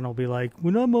 Brent will be like,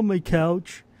 when I'm on my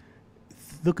couch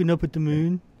looking up at the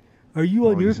moon, are you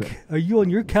on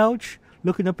your couch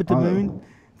looking up at the moon,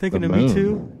 thinking of me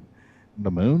too?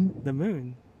 The moon? The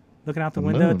moon. Looking out the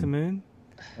window at the moon?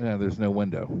 Yeah, there's no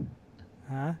window.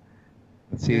 Huh?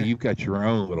 See, you've got your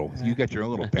own little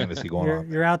fantasy going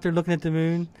on. You're out there looking at the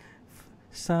moon.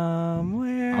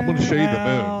 Somewhere. I'm going to show you the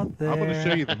moon. There. I'm going to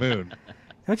show you the moon.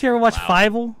 Don't you ever watch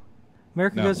Fievel?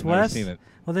 America Goes never West? Seen it.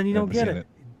 Well, then you don't get it.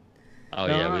 Oh,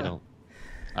 yeah, we don't.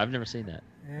 I've never seen that.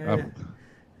 Yeah.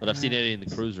 But I've seen it in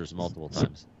the Cruisers multiple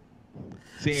times.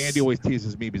 See, Andy always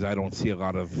teases me because I don't see a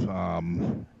lot of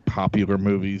popular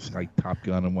movies like Top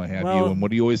Gun and what have you. And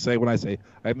what do you always say when I say,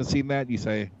 I haven't seen that? You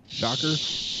say, shocker?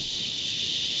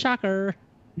 Shocker.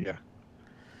 Yeah.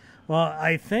 Well,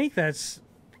 I think that's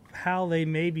how they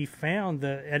maybe found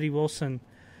the Eddie Wilson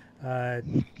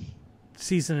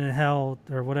Season in Hell,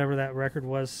 or whatever that record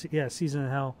was. Yeah, Season in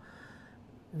Hell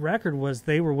record was.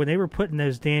 When they were putting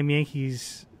that Damn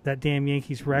Yankees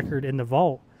record in the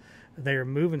vault, they were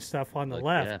moving stuff on the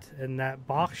left, and that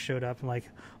box showed up. I'm like,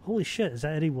 holy shit, is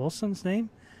that Eddie Wilson's name?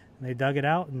 And they dug it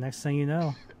out, and next thing you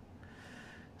know,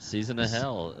 Season of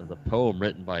Hell, the poem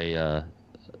written by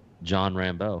John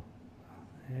Rambo.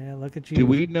 Yeah, look at you. Do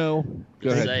we know?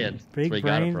 Go ahead. Saying,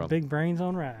 Big brains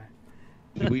on rye.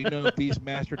 Do we know if these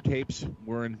master tapes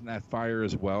were in that fire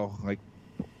as well? Like,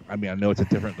 I mean, I know it's a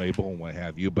different label and what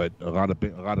have you, but a lot of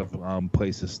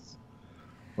places,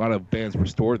 a lot of bands were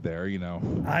stored there. You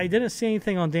know. I didn't see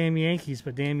anything on Damn Yankees,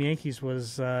 but Damn Yankees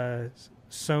was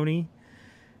Sony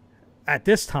at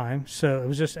this time, so it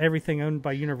was just everything owned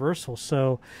by Universal.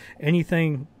 So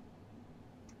anything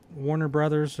Warner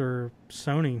Brothers or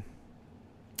Sony,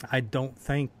 I don't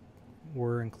think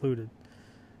were included.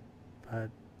 But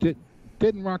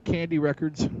didn't Rock Candy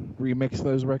Records remix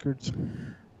those records?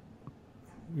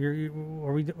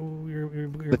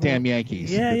 The Damn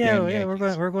Yankees. Yeah,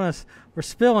 Yankees. We're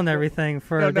spilling everything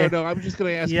for. No. I'm just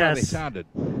going to ask how they sounded.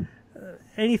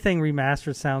 Anything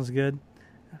remastered sounds good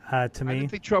to me. I didn't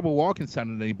think Trouble Walking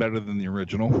sounded any better than the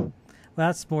original. Well,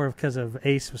 that's more because of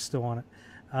Ace was still on it.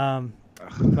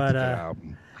 But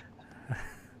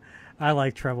I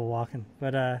like Trouble Walking.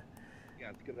 But yeah,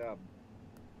 it's a good album.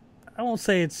 I won't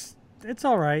say it's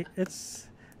all right.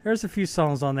 There's a few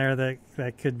songs on there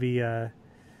that could be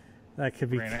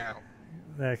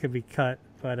cut.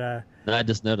 But I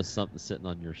just noticed something sitting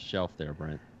on your shelf there,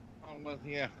 Brent. Oh well,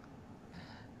 yeah.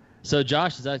 So,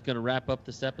 Josh, is that going to wrap up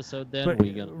this episode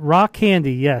then? Rock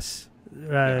Candy, yes.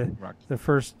 Rock.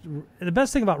 The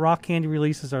best thing about Rock Candy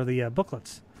releases are the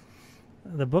booklets.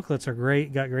 The booklets are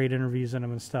great. Got great interviews in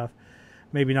them and stuff.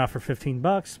 Maybe not for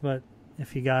 $15, but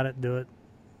if you got it, do it.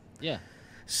 Yeah.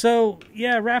 So,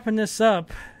 yeah, wrapping this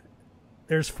up,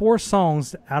 there's 4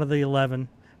 songs out of the 11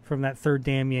 from that third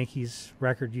Damn Yankees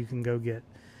record you can go get.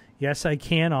 Yes, I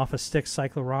Can off of Styx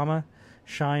Cyclorama,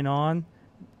 Shine On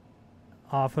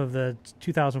off of the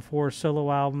 2004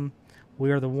 solo album,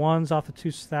 We Are the Ones off the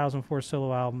 2004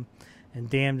 solo album, and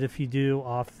Damned If You Do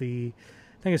off the,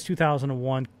 I think it's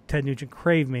 2001 Ted Nugent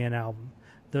Crave Man album.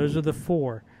 Those are the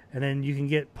 4. And then you can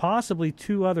get possibly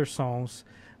 2 other songs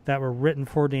that were written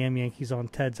for Damn Yankees on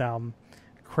Ted's album.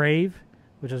 Crave,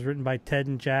 which is written by Ted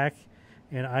and Jack,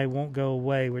 and I Won't Go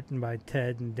Away, written by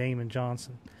Ted and Damon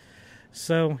Johnson.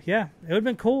 So, yeah, it would have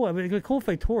been cool. It would have been cool if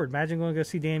they toured. Imagine going to go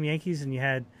see Damn Yankees and you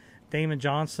had Damon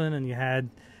Johnson and you had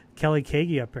Kelly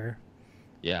Keagy up there.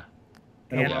 Yeah.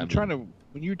 And I'm trying to,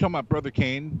 when you were talking about Brother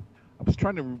Kane, I was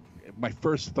trying to, my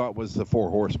first thought was the Four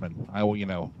Horsemen.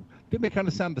 Didn't they kind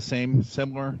of sound the same,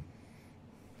 similar?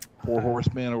 Four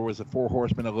Horsemen, or was the Four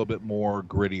Horsemen a little bit more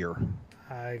grittier?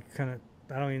 I don't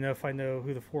even know if I know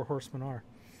who the Four Horsemen are.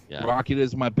 Yeah. Rocket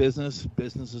Is My Business.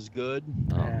 Business is Good.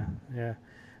 Oh. Yeah.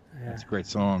 That's a great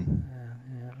song.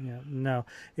 Yeah. No.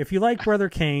 If you like Brother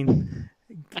Kane,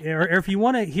 or if you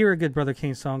want to hear a good Brother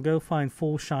Kane song, go find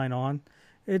Full Shine On.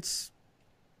 It's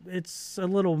a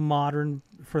little modern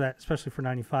for that, especially for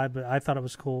 95, but I thought it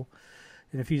was cool.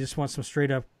 And if you just want some straight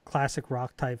up classic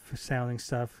rock type sounding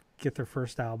stuff, get their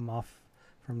first album off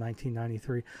from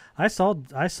 1993.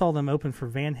 I saw them open for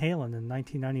Van Halen in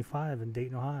 1995 in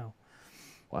Dayton, Ohio.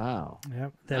 Wow.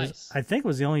 Yep. I think it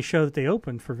was the only show that they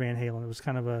opened for Van Halen. It was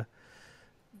kind of a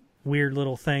weird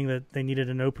little thing that they needed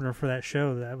an opener for that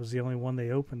show. That was the only one they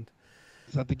opened.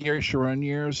 Is that the Gary Sharon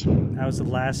years? That was the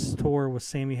last tour with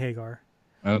Sammy Hagar.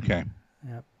 Okay.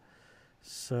 Yep.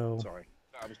 So. Sorry.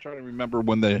 I was trying to remember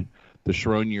when the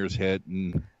Sharon years hit.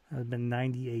 And that would have been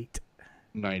 98.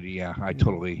 90, yeah. I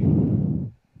totally.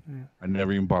 Yeah. I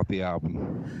never even bought the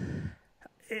album.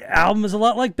 Album is a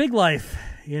lot like Big Life,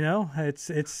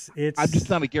 It's. I'm just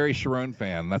not a Gary Sharon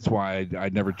fan. That's why I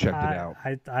never checked it out.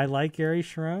 I like Gary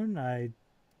Sharon.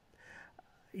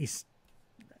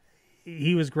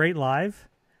 He was great live.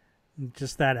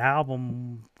 Just that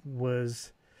album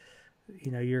was,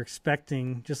 you're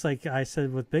expecting, just like I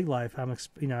said with Big Life.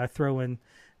 I throw in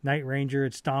Night Ranger,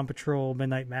 it's Dawn Patrol,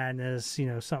 Midnight Madness,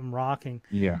 something rocking.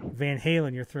 Yeah. Van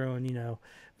Halen, you're throwing,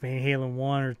 Van Halen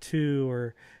 1 or 2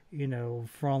 or.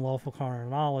 For Unlawful Carnal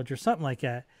Knowledge or something like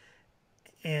that.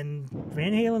 And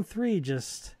Van Halen 3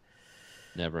 just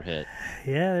never hit.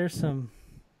 Yeah, there's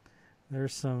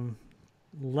some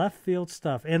left field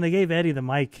stuff. And they gave Eddie the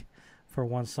mic for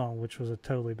one song, which was a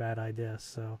totally bad idea.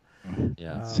 So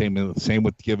yeah. Same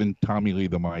with giving Tommy Lee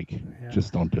the mic. Yeah.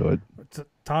 Just don't do it.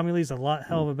 Tommy Lee's a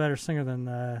hell of a better singer than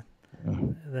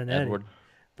Eddie. Edward.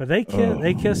 But they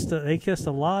kissed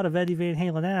a lot of Eddie Van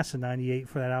Halen ass in '98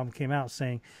 for that album came out,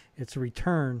 saying it's a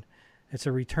return to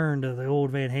the old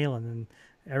Van Halen, and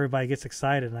everybody gets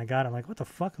excited. And I'm like, what the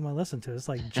fuck am I listening to? It's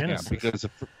like Genesis. Yeah, because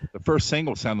the first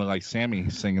single sounded like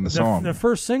Sammy singing the song. The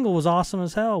first single was awesome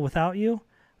as hell. Without You,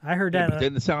 I heard that. But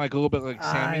didn't it sound like a little bit like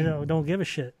Sammy? I don't give a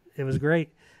shit. It was great.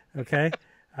 Okay,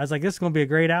 I was like, this is gonna be a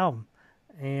great album,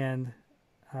 and.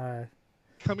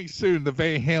 Coming soon, the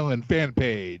Van Halen fan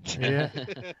page. Yeah.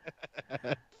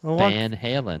 Van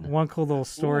Halen. One cool little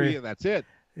story. Ooh, yeah, that's it.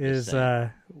 is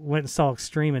went and saw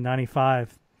Extreme in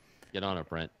 '95. Get on it,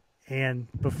 Brent. And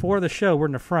before the show, we're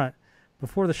in the front.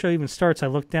 Before the show even starts, I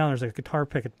look down. There's a guitar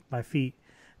pick at my feet.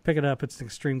 Pick it up. It's an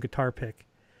Extreme guitar pick.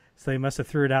 So they must have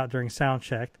threw it out during sound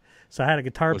check. So I had a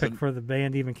guitar pick before the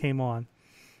band even came on.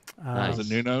 Was it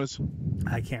Nuno's?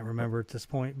 I can't remember at this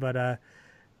point. But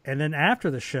and then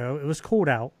after the show, it was cold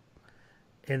out,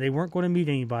 and they weren't going to meet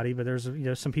anybody. But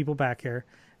there's some people back there,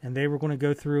 and they were going to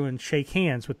go through and shake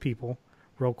hands with people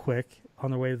real quick on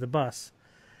their way to the bus.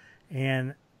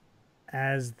 And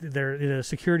as the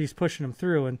security's pushing them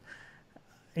through,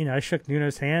 and I shook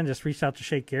Nuno's hand, just reached out to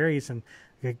shake Gary's, and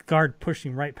the guard pushed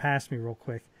him right past me real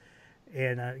quick.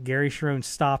 And Gary Sharon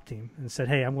stopped him and said,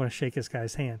 "Hey, I'm going to shake this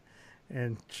guy's hand,"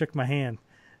 and shook my hand.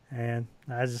 And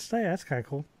I just say, that's kind of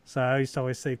cool. So I used to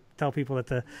always tell people that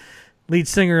the lead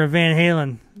singer of Van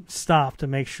Halen stopped to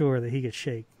make sure that he could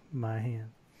shake my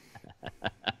hand.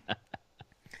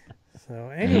 So,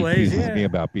 anyways, yeah. Me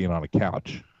about being on a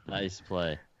couch. Nice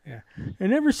play. Yeah.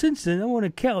 And ever since then, I'm on a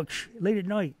couch late at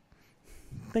night,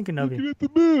 thinking of looking him. at the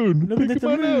moon, looking at the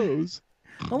moon. Nose.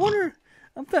 I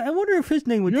wonder if his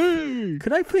name would. Yay.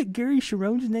 Could I fit Gary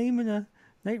Sharon's name in a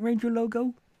Night Ranger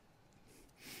logo?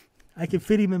 I could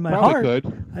fit him in my heart.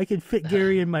 I could fit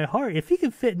Gary in my heart. If he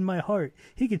could fit in my heart,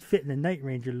 he could fit in the Night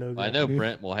Ranger logo. Well, I know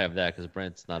Brent will have that because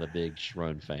Brent's not a big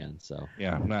Sharon fan. So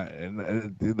yeah, I'm not.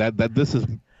 And that this is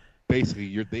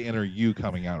basically the inner you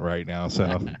coming out right now.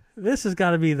 So this has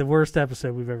got to be the worst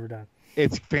episode we've ever done.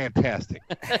 It's fantastic.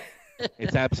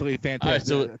 It's absolutely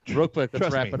fantastic. All right, so real quick,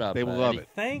 let's wrap it up. They will love it.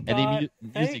 Thank any God.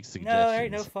 Music suggestions? No, there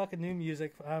ain't no fucking new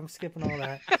music. I'm skipping all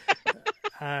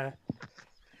that.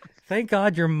 Thank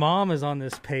God your mom is on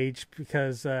this page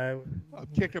because I'm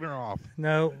kicking her off.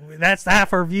 No, that's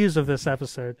half our views of this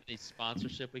episode. Any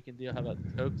sponsorship we can do? How about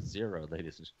Coke Zero,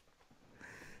 ladies and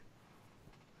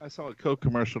I saw a Coke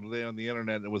commercial today on the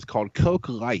internet. It was called Coke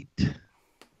Light.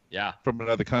 Yeah, from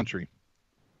another country.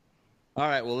 All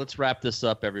right, well, let's wrap this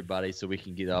up, everybody, so we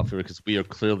can get off here because we are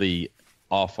clearly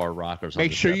off our rockers.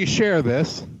 Make sure you share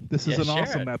this. This is an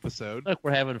awesome episthe Look,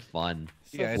 we're having fun.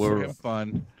 Yeah, we're having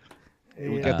fun. Yeah.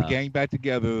 We got the gang back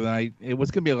together tonight. It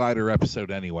was going to be a lighter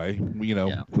episode anyway,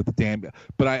 with the damn.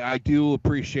 But I do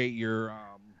appreciate your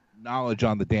knowledge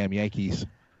on the damn Yankees.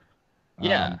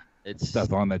 Yeah, it's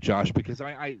stuff on that, Josh, because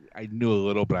I knew a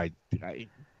little, but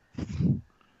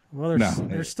well,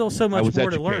 there's still so much more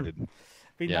to learn. It'd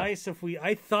be nice if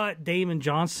I thought Damon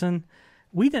Johnson.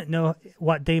 We didn't know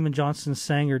what Damon Johnson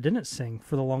sang or didn't sing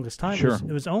for the longest time. Sure.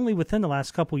 It was only within the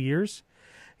last couple years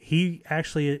he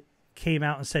actually came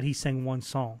out and said he sang one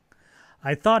song.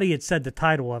 I thought he had said the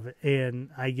title of it, and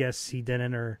I guess he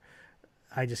didn't, or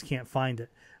I just can't find it.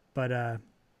 But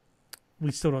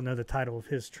we still don't know the title of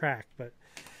his track. But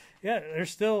yeah, there's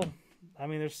still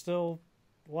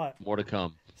what? More to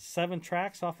come. 7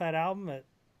 tracks off that album that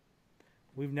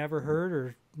we've never heard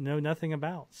or know nothing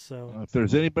about. So if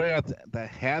there's anybody out that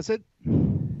has it,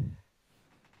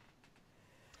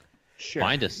 sure.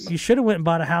 Find us. You should have went and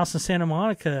bought a house in Santa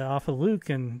Monica off of Luke,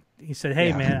 and he said,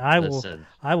 "Hey, man,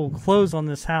 I will close on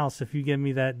this house if you give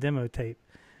me that demo tape."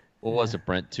 What was it,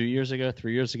 Brent? 2 years ago,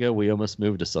 3 years ago, we almost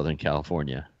moved to Southern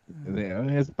California.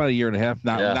 It's about a year and a half.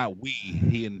 Not we.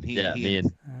 He and me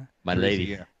and my lady.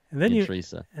 Yeah. And then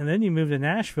Teresa. And then you moved to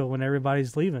Nashville when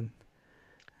everybody's leaving.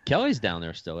 Kelly's down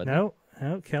there still, isn't he?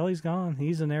 No, Kelly's gone.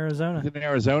 He's in Arizona. He's in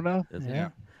Arizona?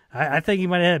 Yeah. I think he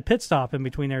might have had a pit stop in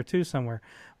between there too somewhere.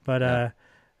 But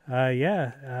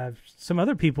some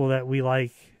other people that we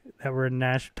like that were in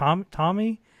Nashville.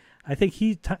 Tommy, I think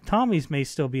Tommy's may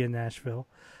still be in Nashville.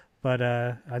 But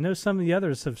I know some of the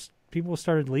others people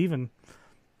started leaving.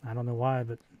 I don't know why,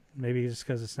 but maybe it's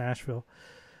because it's Nashville.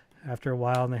 After a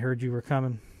while, and they heard you were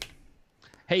coming.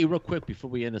 Hey, real quick before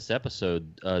we end this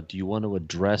episode, do you want to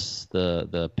address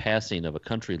the passing of a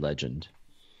country legend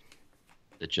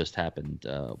that just happened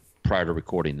prior to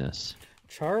recording this?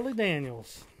 Charlie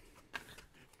Daniels.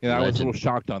 Yeah, I was a little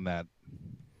shocked on that.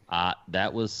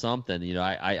 That was something.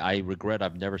 I regret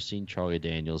I've never seen Charlie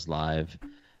Daniels live.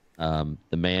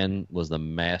 The man was the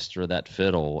master of that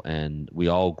fiddle, and we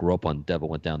all grew up on Devil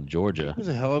Went Down to Georgia. He was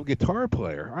a hell of a guitar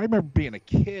player. I remember being a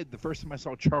kid, the first time I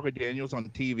saw Charlie Daniels on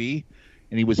TV,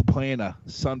 and he was playing a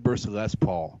Sunburst Les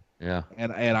Paul. Yeah.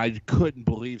 And I couldn't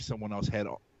believe someone else had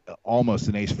almost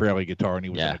an Ace Frehley guitar, and he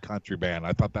was in a country band.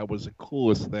 I thought that was the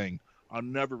coolest thing. I'll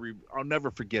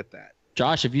never forget that.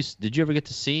 Josh, did you ever get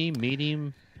to meet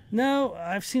him? No,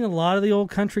 I've seen a lot of the old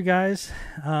country guys.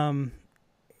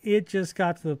 It just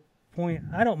got to the point.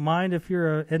 I don't mind if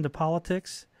you're into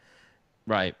politics.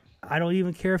 Right. I don't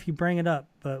even care if you bring it up,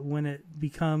 but when it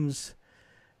becomes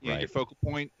your focal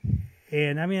point.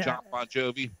 And I mean, John Bon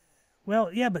Jovi.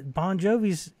 Well, yeah, but Bon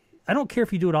Jovi's. I don't care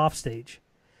if you do it off stage.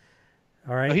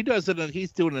 All right. No, he does it.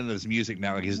 He's doing it in his music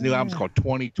now. Like his new album's called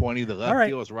 2020. The left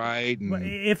feels right. And,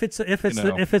 if it's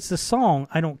the song,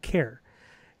 I don't care.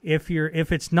 If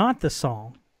it's not the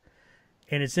song,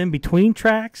 and it's in between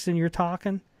tracks, and you're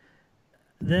talking,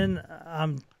 then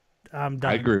I'm done.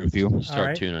 I agree with you.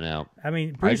 Start tuning out. I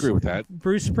mean, I agree with that.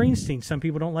 Bruce Springsteen. Some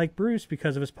people don't like Bruce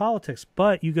because of his politics,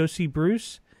 but you go see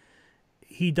Bruce,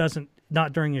 he doesn't.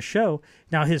 Not during his show.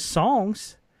 Now his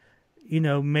songs,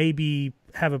 maybe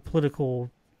have a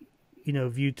political,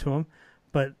 view to him,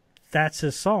 but that's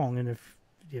his song. And if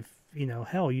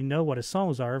hell, what his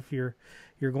songs are. If you're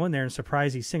going there and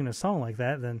surprised he's singing a song like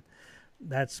that, then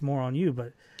that's more on you.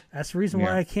 But that's the reason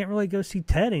why I can't really go see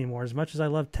Ted anymore. As much as I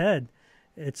love Ted,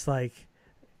 it's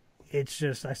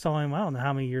just I saw him. I don't know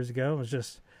how many years ago. It was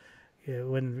just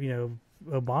when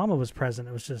Obama was president.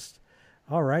 It was just.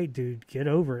 All right, dude, get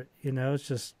over it. It's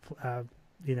just, I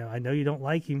know you don't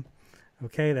like him.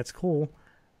 Okay, that's cool.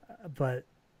 But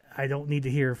I don't need to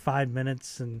hear 5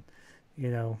 minutes and,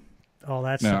 all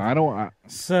that stuff. No, I don't. I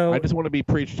just want to be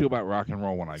preached to about rock and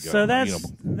roll when I go. So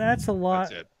that's a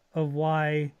lot of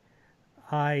why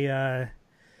I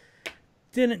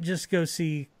didn't just go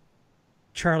see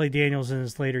Charlie Daniels in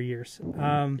his later years.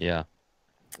 Yeah.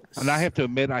 And I have to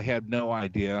admit, I had no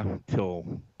idea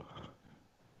till...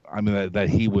 that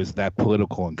he was that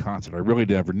political in concert. I really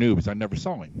never knew because I never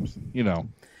saw him,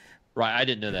 Right, I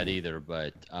didn't know that either,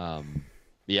 but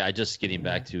just getting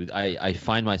back to, I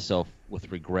find myself with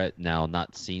regret now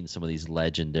not seeing some of these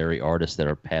legendary artists that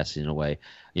are passing away.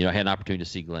 I had an opportunity to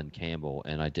see Glenn Campbell,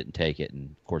 and I didn't take it, and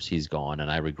of course he's gone, and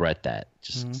I regret that.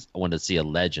 I wanted to see a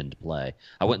legend play.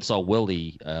 I went and saw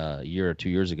Willie a year or 2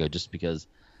 years ago just because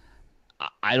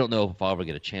I don't know if I'll ever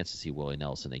get a chance to see Willie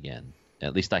Nelson again.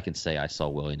 At least I can say I saw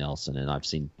Willie Nelson, and I've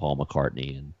seen Paul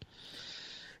McCartney. And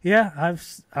yeah,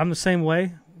 I'm the same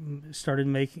way. Started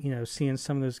seeing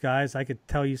some of those guys. I could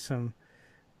tell you some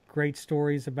great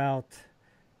stories about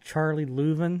Charlie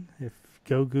Louvin.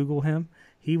 Go Google him.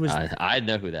 He was. I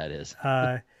know who that is.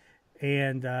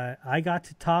 And I got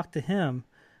to talk to him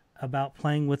about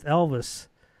playing with Elvis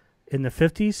in the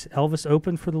 50s. Elvis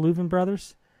opened for the Louvin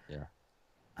brothers. Yeah.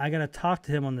 I got to talk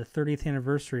to him on the 30th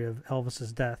anniversary of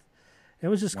Elvis's death. It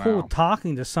was just cool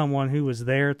talking to someone who was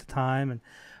there at the time,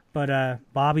 but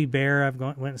Bobby Bare,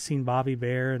 went and seen Bobby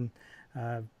Bare and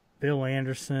Bill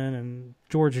Anderson and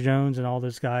George Jones and all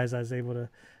those guys. I was able to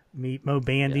meet Mo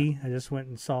Bandy. I just went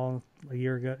and saw a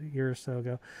year or so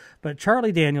ago. But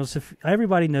Charlie Daniels, if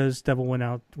everybody knows, Devil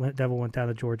Went Down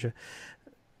to Georgia.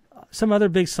 Some other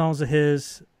big songs of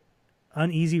his,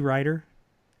 Uneasy Rider.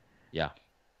 Yeah,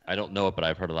 I don't know it, but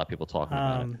I've heard a lot of people talking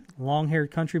about it. Long Haired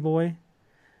Country Boy.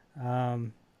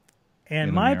 And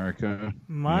in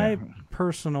my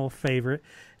personal favorite,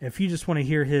 if you just want to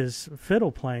hear his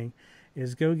fiddle playing,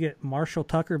 is go get Marshall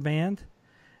Tucker Band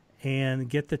and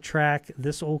get the track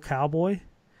This Old Cowboy,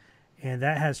 and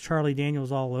that has Charlie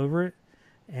Daniels all over it,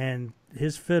 and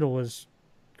his fiddle is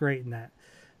great in that.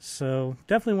 So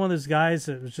definitely one of those guys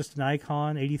that was just an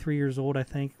icon. 83 years old, I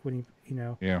think, when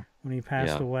he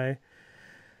passed away.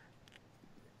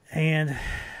 And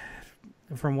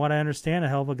from what I understand, a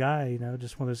hell of a guy,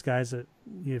 just one of those guys that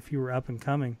if you were up and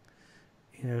coming,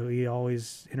 he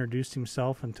always introduced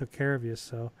himself and took care of you.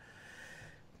 So,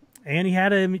 and he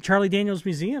had a Charlie Daniels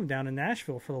Museum down in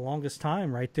Nashville for the longest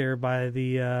time, right there by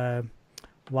the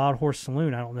Wild Horse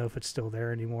Saloon. I don't know if it's still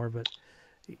there anymore, but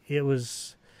it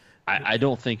was. I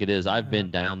don't think it is. I've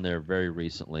been down there very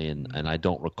recently, and I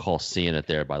don't recall seeing it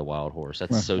there by the Wild Horse.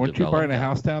 That's so developed. Weren't you buying a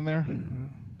house down there?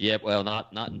 Yeah, well,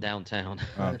 not in downtown.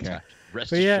 Okay.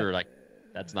 Rest assured,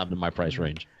 that's not in my price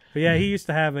range. But yeah, he used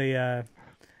to have a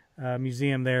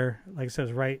museum there, like I said, it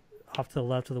was right off to the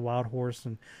left of the Wild Horse,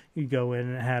 and you'd go in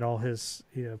and it had all his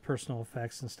personal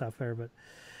effects and stuff there. But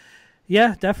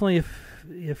yeah, definitely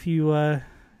if you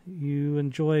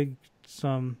enjoy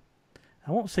some,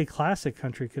 I won't say classic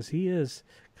country because he is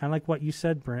kind of like what you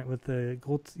said, Brent, with the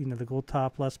gold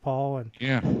top Les Paul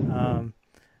and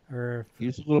or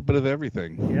he's a little bit of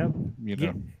everything.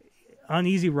 Yep.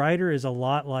 Uneasy Rider is a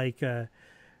lot like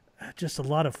just a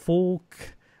lot of folk,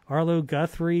 Arlo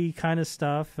Guthrie kind of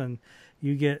stuff, and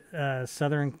you get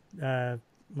Southern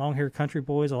long-haired country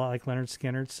boys, a lot like Leonard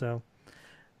Skinner. So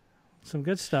some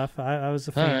good stuff. I was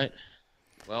a fan. All right.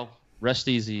 Well, rest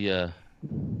easy,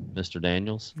 Mr.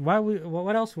 Daniels.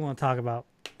 What else we want to talk about?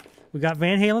 We got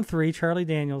Van Halen 3, Charlie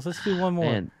Daniels. Let's do one more.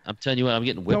 Man, I'm telling you what, I'm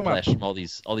getting whiplash from all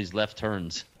these left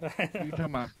turns. You're talking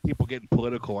about people getting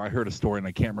political. I heard a story, and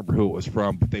I can't remember who it was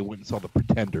from, but they went and saw The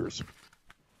Pretenders.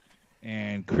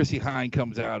 And Chrissy Hine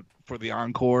comes out for the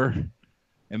encore,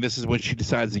 And this is when she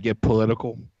decides to get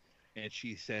political. And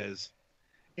she says,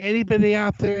 anybody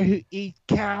out there who eats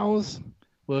cows?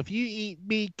 Well, if you eat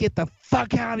meat, get the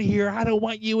fuck out of here. I don't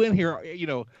want you in here, you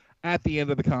know, at the end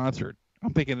of the concert.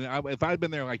 I'm thinking, if I'd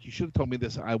been there, like, you should have told me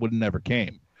this, I would have never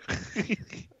came. You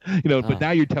know, but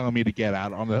now you're telling me to get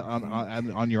out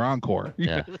on your encore.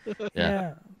 Yeah,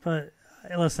 but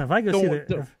listen, if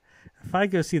I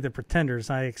go see the Pretenders,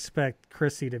 I expect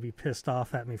Chrissy to be pissed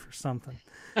off at me for something.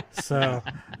 So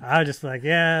I just like,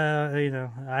 yeah, you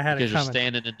know, I had because you're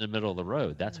standing in the middle of the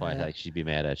road. That's why I think she'd be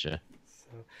mad at you.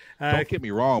 So, don't get me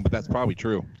wrong, but that's probably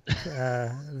true.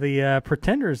 The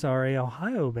Pretenders are a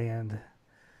Ohio band.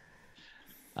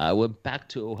 I went back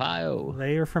to Ohio.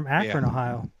 They are from Akron,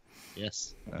 Ohio.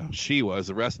 Yes. She was.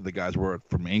 The rest of the guys were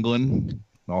from England.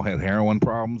 All had heroin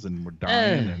problems and were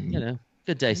dying. And you know,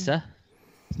 good day, sir.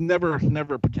 Never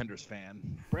a Pretenders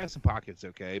fan. Brass and Pocket's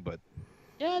okay, but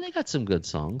yeah, they got some good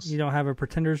songs. You don't have a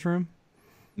Pretenders room?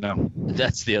 No.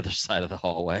 That's the other side of the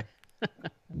hallway.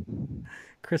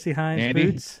 Chrissy Hines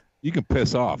Andy, boots. You can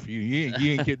piss off. You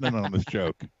ain't getting in on this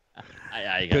joke.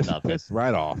 I got nothing. Piss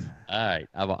right off. All right,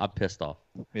 I'm pissed off.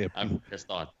 Yeah. I'm pissed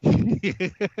on.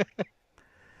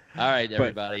 All right,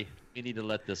 everybody, we need to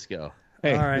let this go.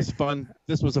 Hey, all right. It's fun.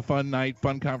 This was a fun night,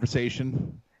 fun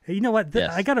conversation. Hey, you know what?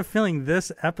 I got a feeling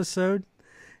this episode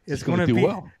is going to do be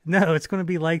well. No, it's going to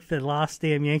be like the Lost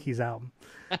Damn Yankees album.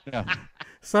 Yeah.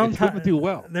 Sometime it's going to do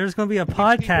well. There's going to be a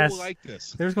podcast. People like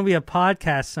this. There's going to be a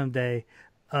podcast someday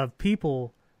of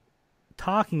people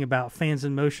talking about Fans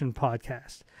in Motion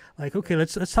podcast. Like, okay,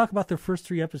 let's talk about their first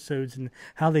 3 episodes and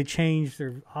how they changed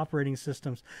their operating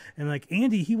systems. And like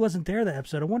Andy, he wasn't there that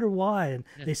episode. I wonder why. And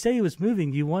they say he was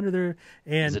moving. Do you wonder there?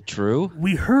 And is it true?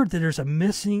 We heard that there's a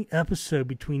missing episode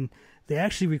between. They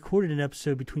actually recorded an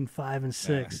episode between 5 and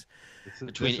 6.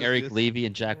 Between Eric Levy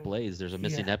and Jack Blaze, there's a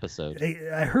missing episode.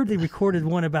 I heard they recorded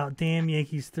one about Damn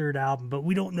Yankees' 3rd album, but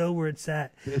we don't know where it's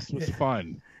at. This was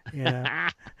fun. Yeah.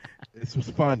 This was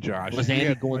fun, Josh. Was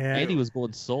Andy going? Yeah. Andy was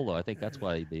going solo. I think that's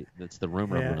why that's the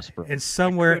rumor I'm going to spread. And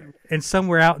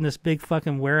somewhere out in this big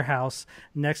fucking warehouse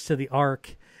next to the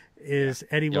Ark is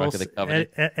Eddie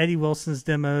Wilson's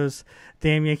demos,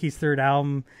 Damn Yankees' 3rd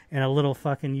album, and a little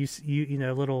fucking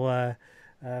little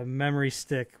memory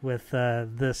stick with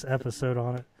this episode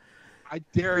on it. I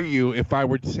dare you, if I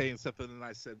were saying something and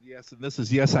I said yes, and this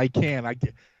is yes, I can.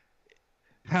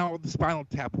 How the Spinal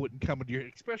Tap wouldn't come into your,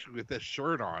 especially with this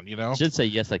shirt on, you know? I should say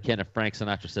yes, I can if Frank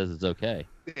Sinatra says it's okay.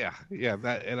 Yeah,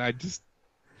 that, and I just...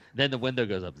 Then the window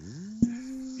goes up.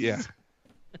 Yeah.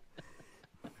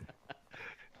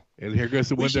 And here goes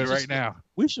the window right now.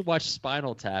 We should watch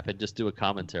Spinal Tap and just do a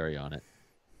commentary on it.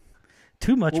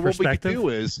 Too much perspective. What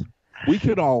we could do is, we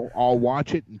could all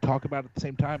watch it and talk about it at the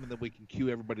same time, and then we can cue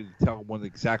everybody to tell them when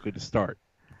exactly to start.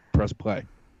 Press play.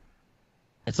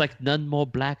 It's like None More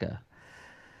Blacker.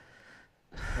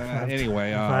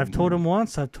 Anyway, if I've told him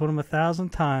once, I've told him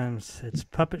 1,000 times. It's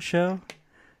Puppet Show,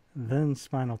 then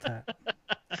Spinal Tap.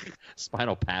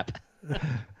 Spinal Pap.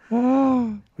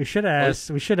 We should ask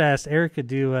Eric to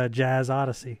do Jazz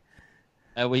Odyssey.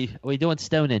 Are we doing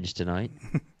Stonehenge tonight?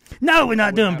 No, we're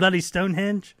not doing bloody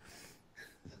Stonehenge.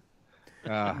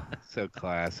 So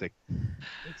classic.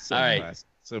 So all right. Classic.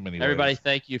 So many everybody, ways.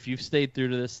 Thank you. If you've stayed through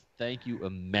to this, thank you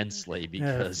immensely.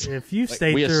 Because if you've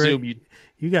stayed through it,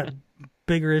 you got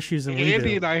bigger issues than we do.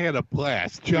 Andy and I had a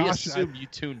blast. Josh, we assumed you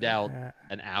tuned out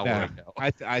an hour ago.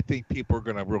 I think people are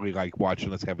going to really like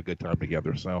watching us have a good time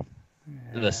together. So,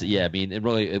 listen, I mean, it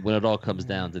really, when it all comes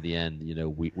down to the end, you know,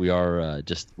 we are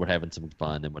we're having some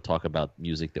fun and we're talking about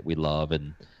music that we love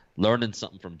and learning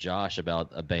something from Josh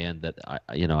about a band that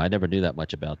I never knew that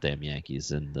much about, Damn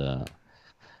Yankees, and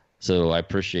so I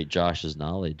appreciate Josh's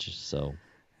knowledge. So,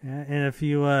 and if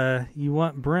you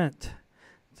want Brent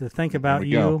to think about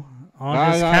you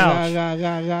on his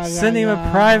couch, send him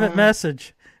a private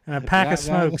message and a pack of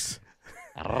smokes.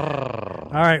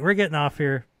 All right, we're getting off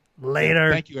here.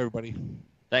 Later. Thank you, everybody.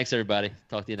 Thanks, everybody.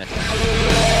 Talk to you next time.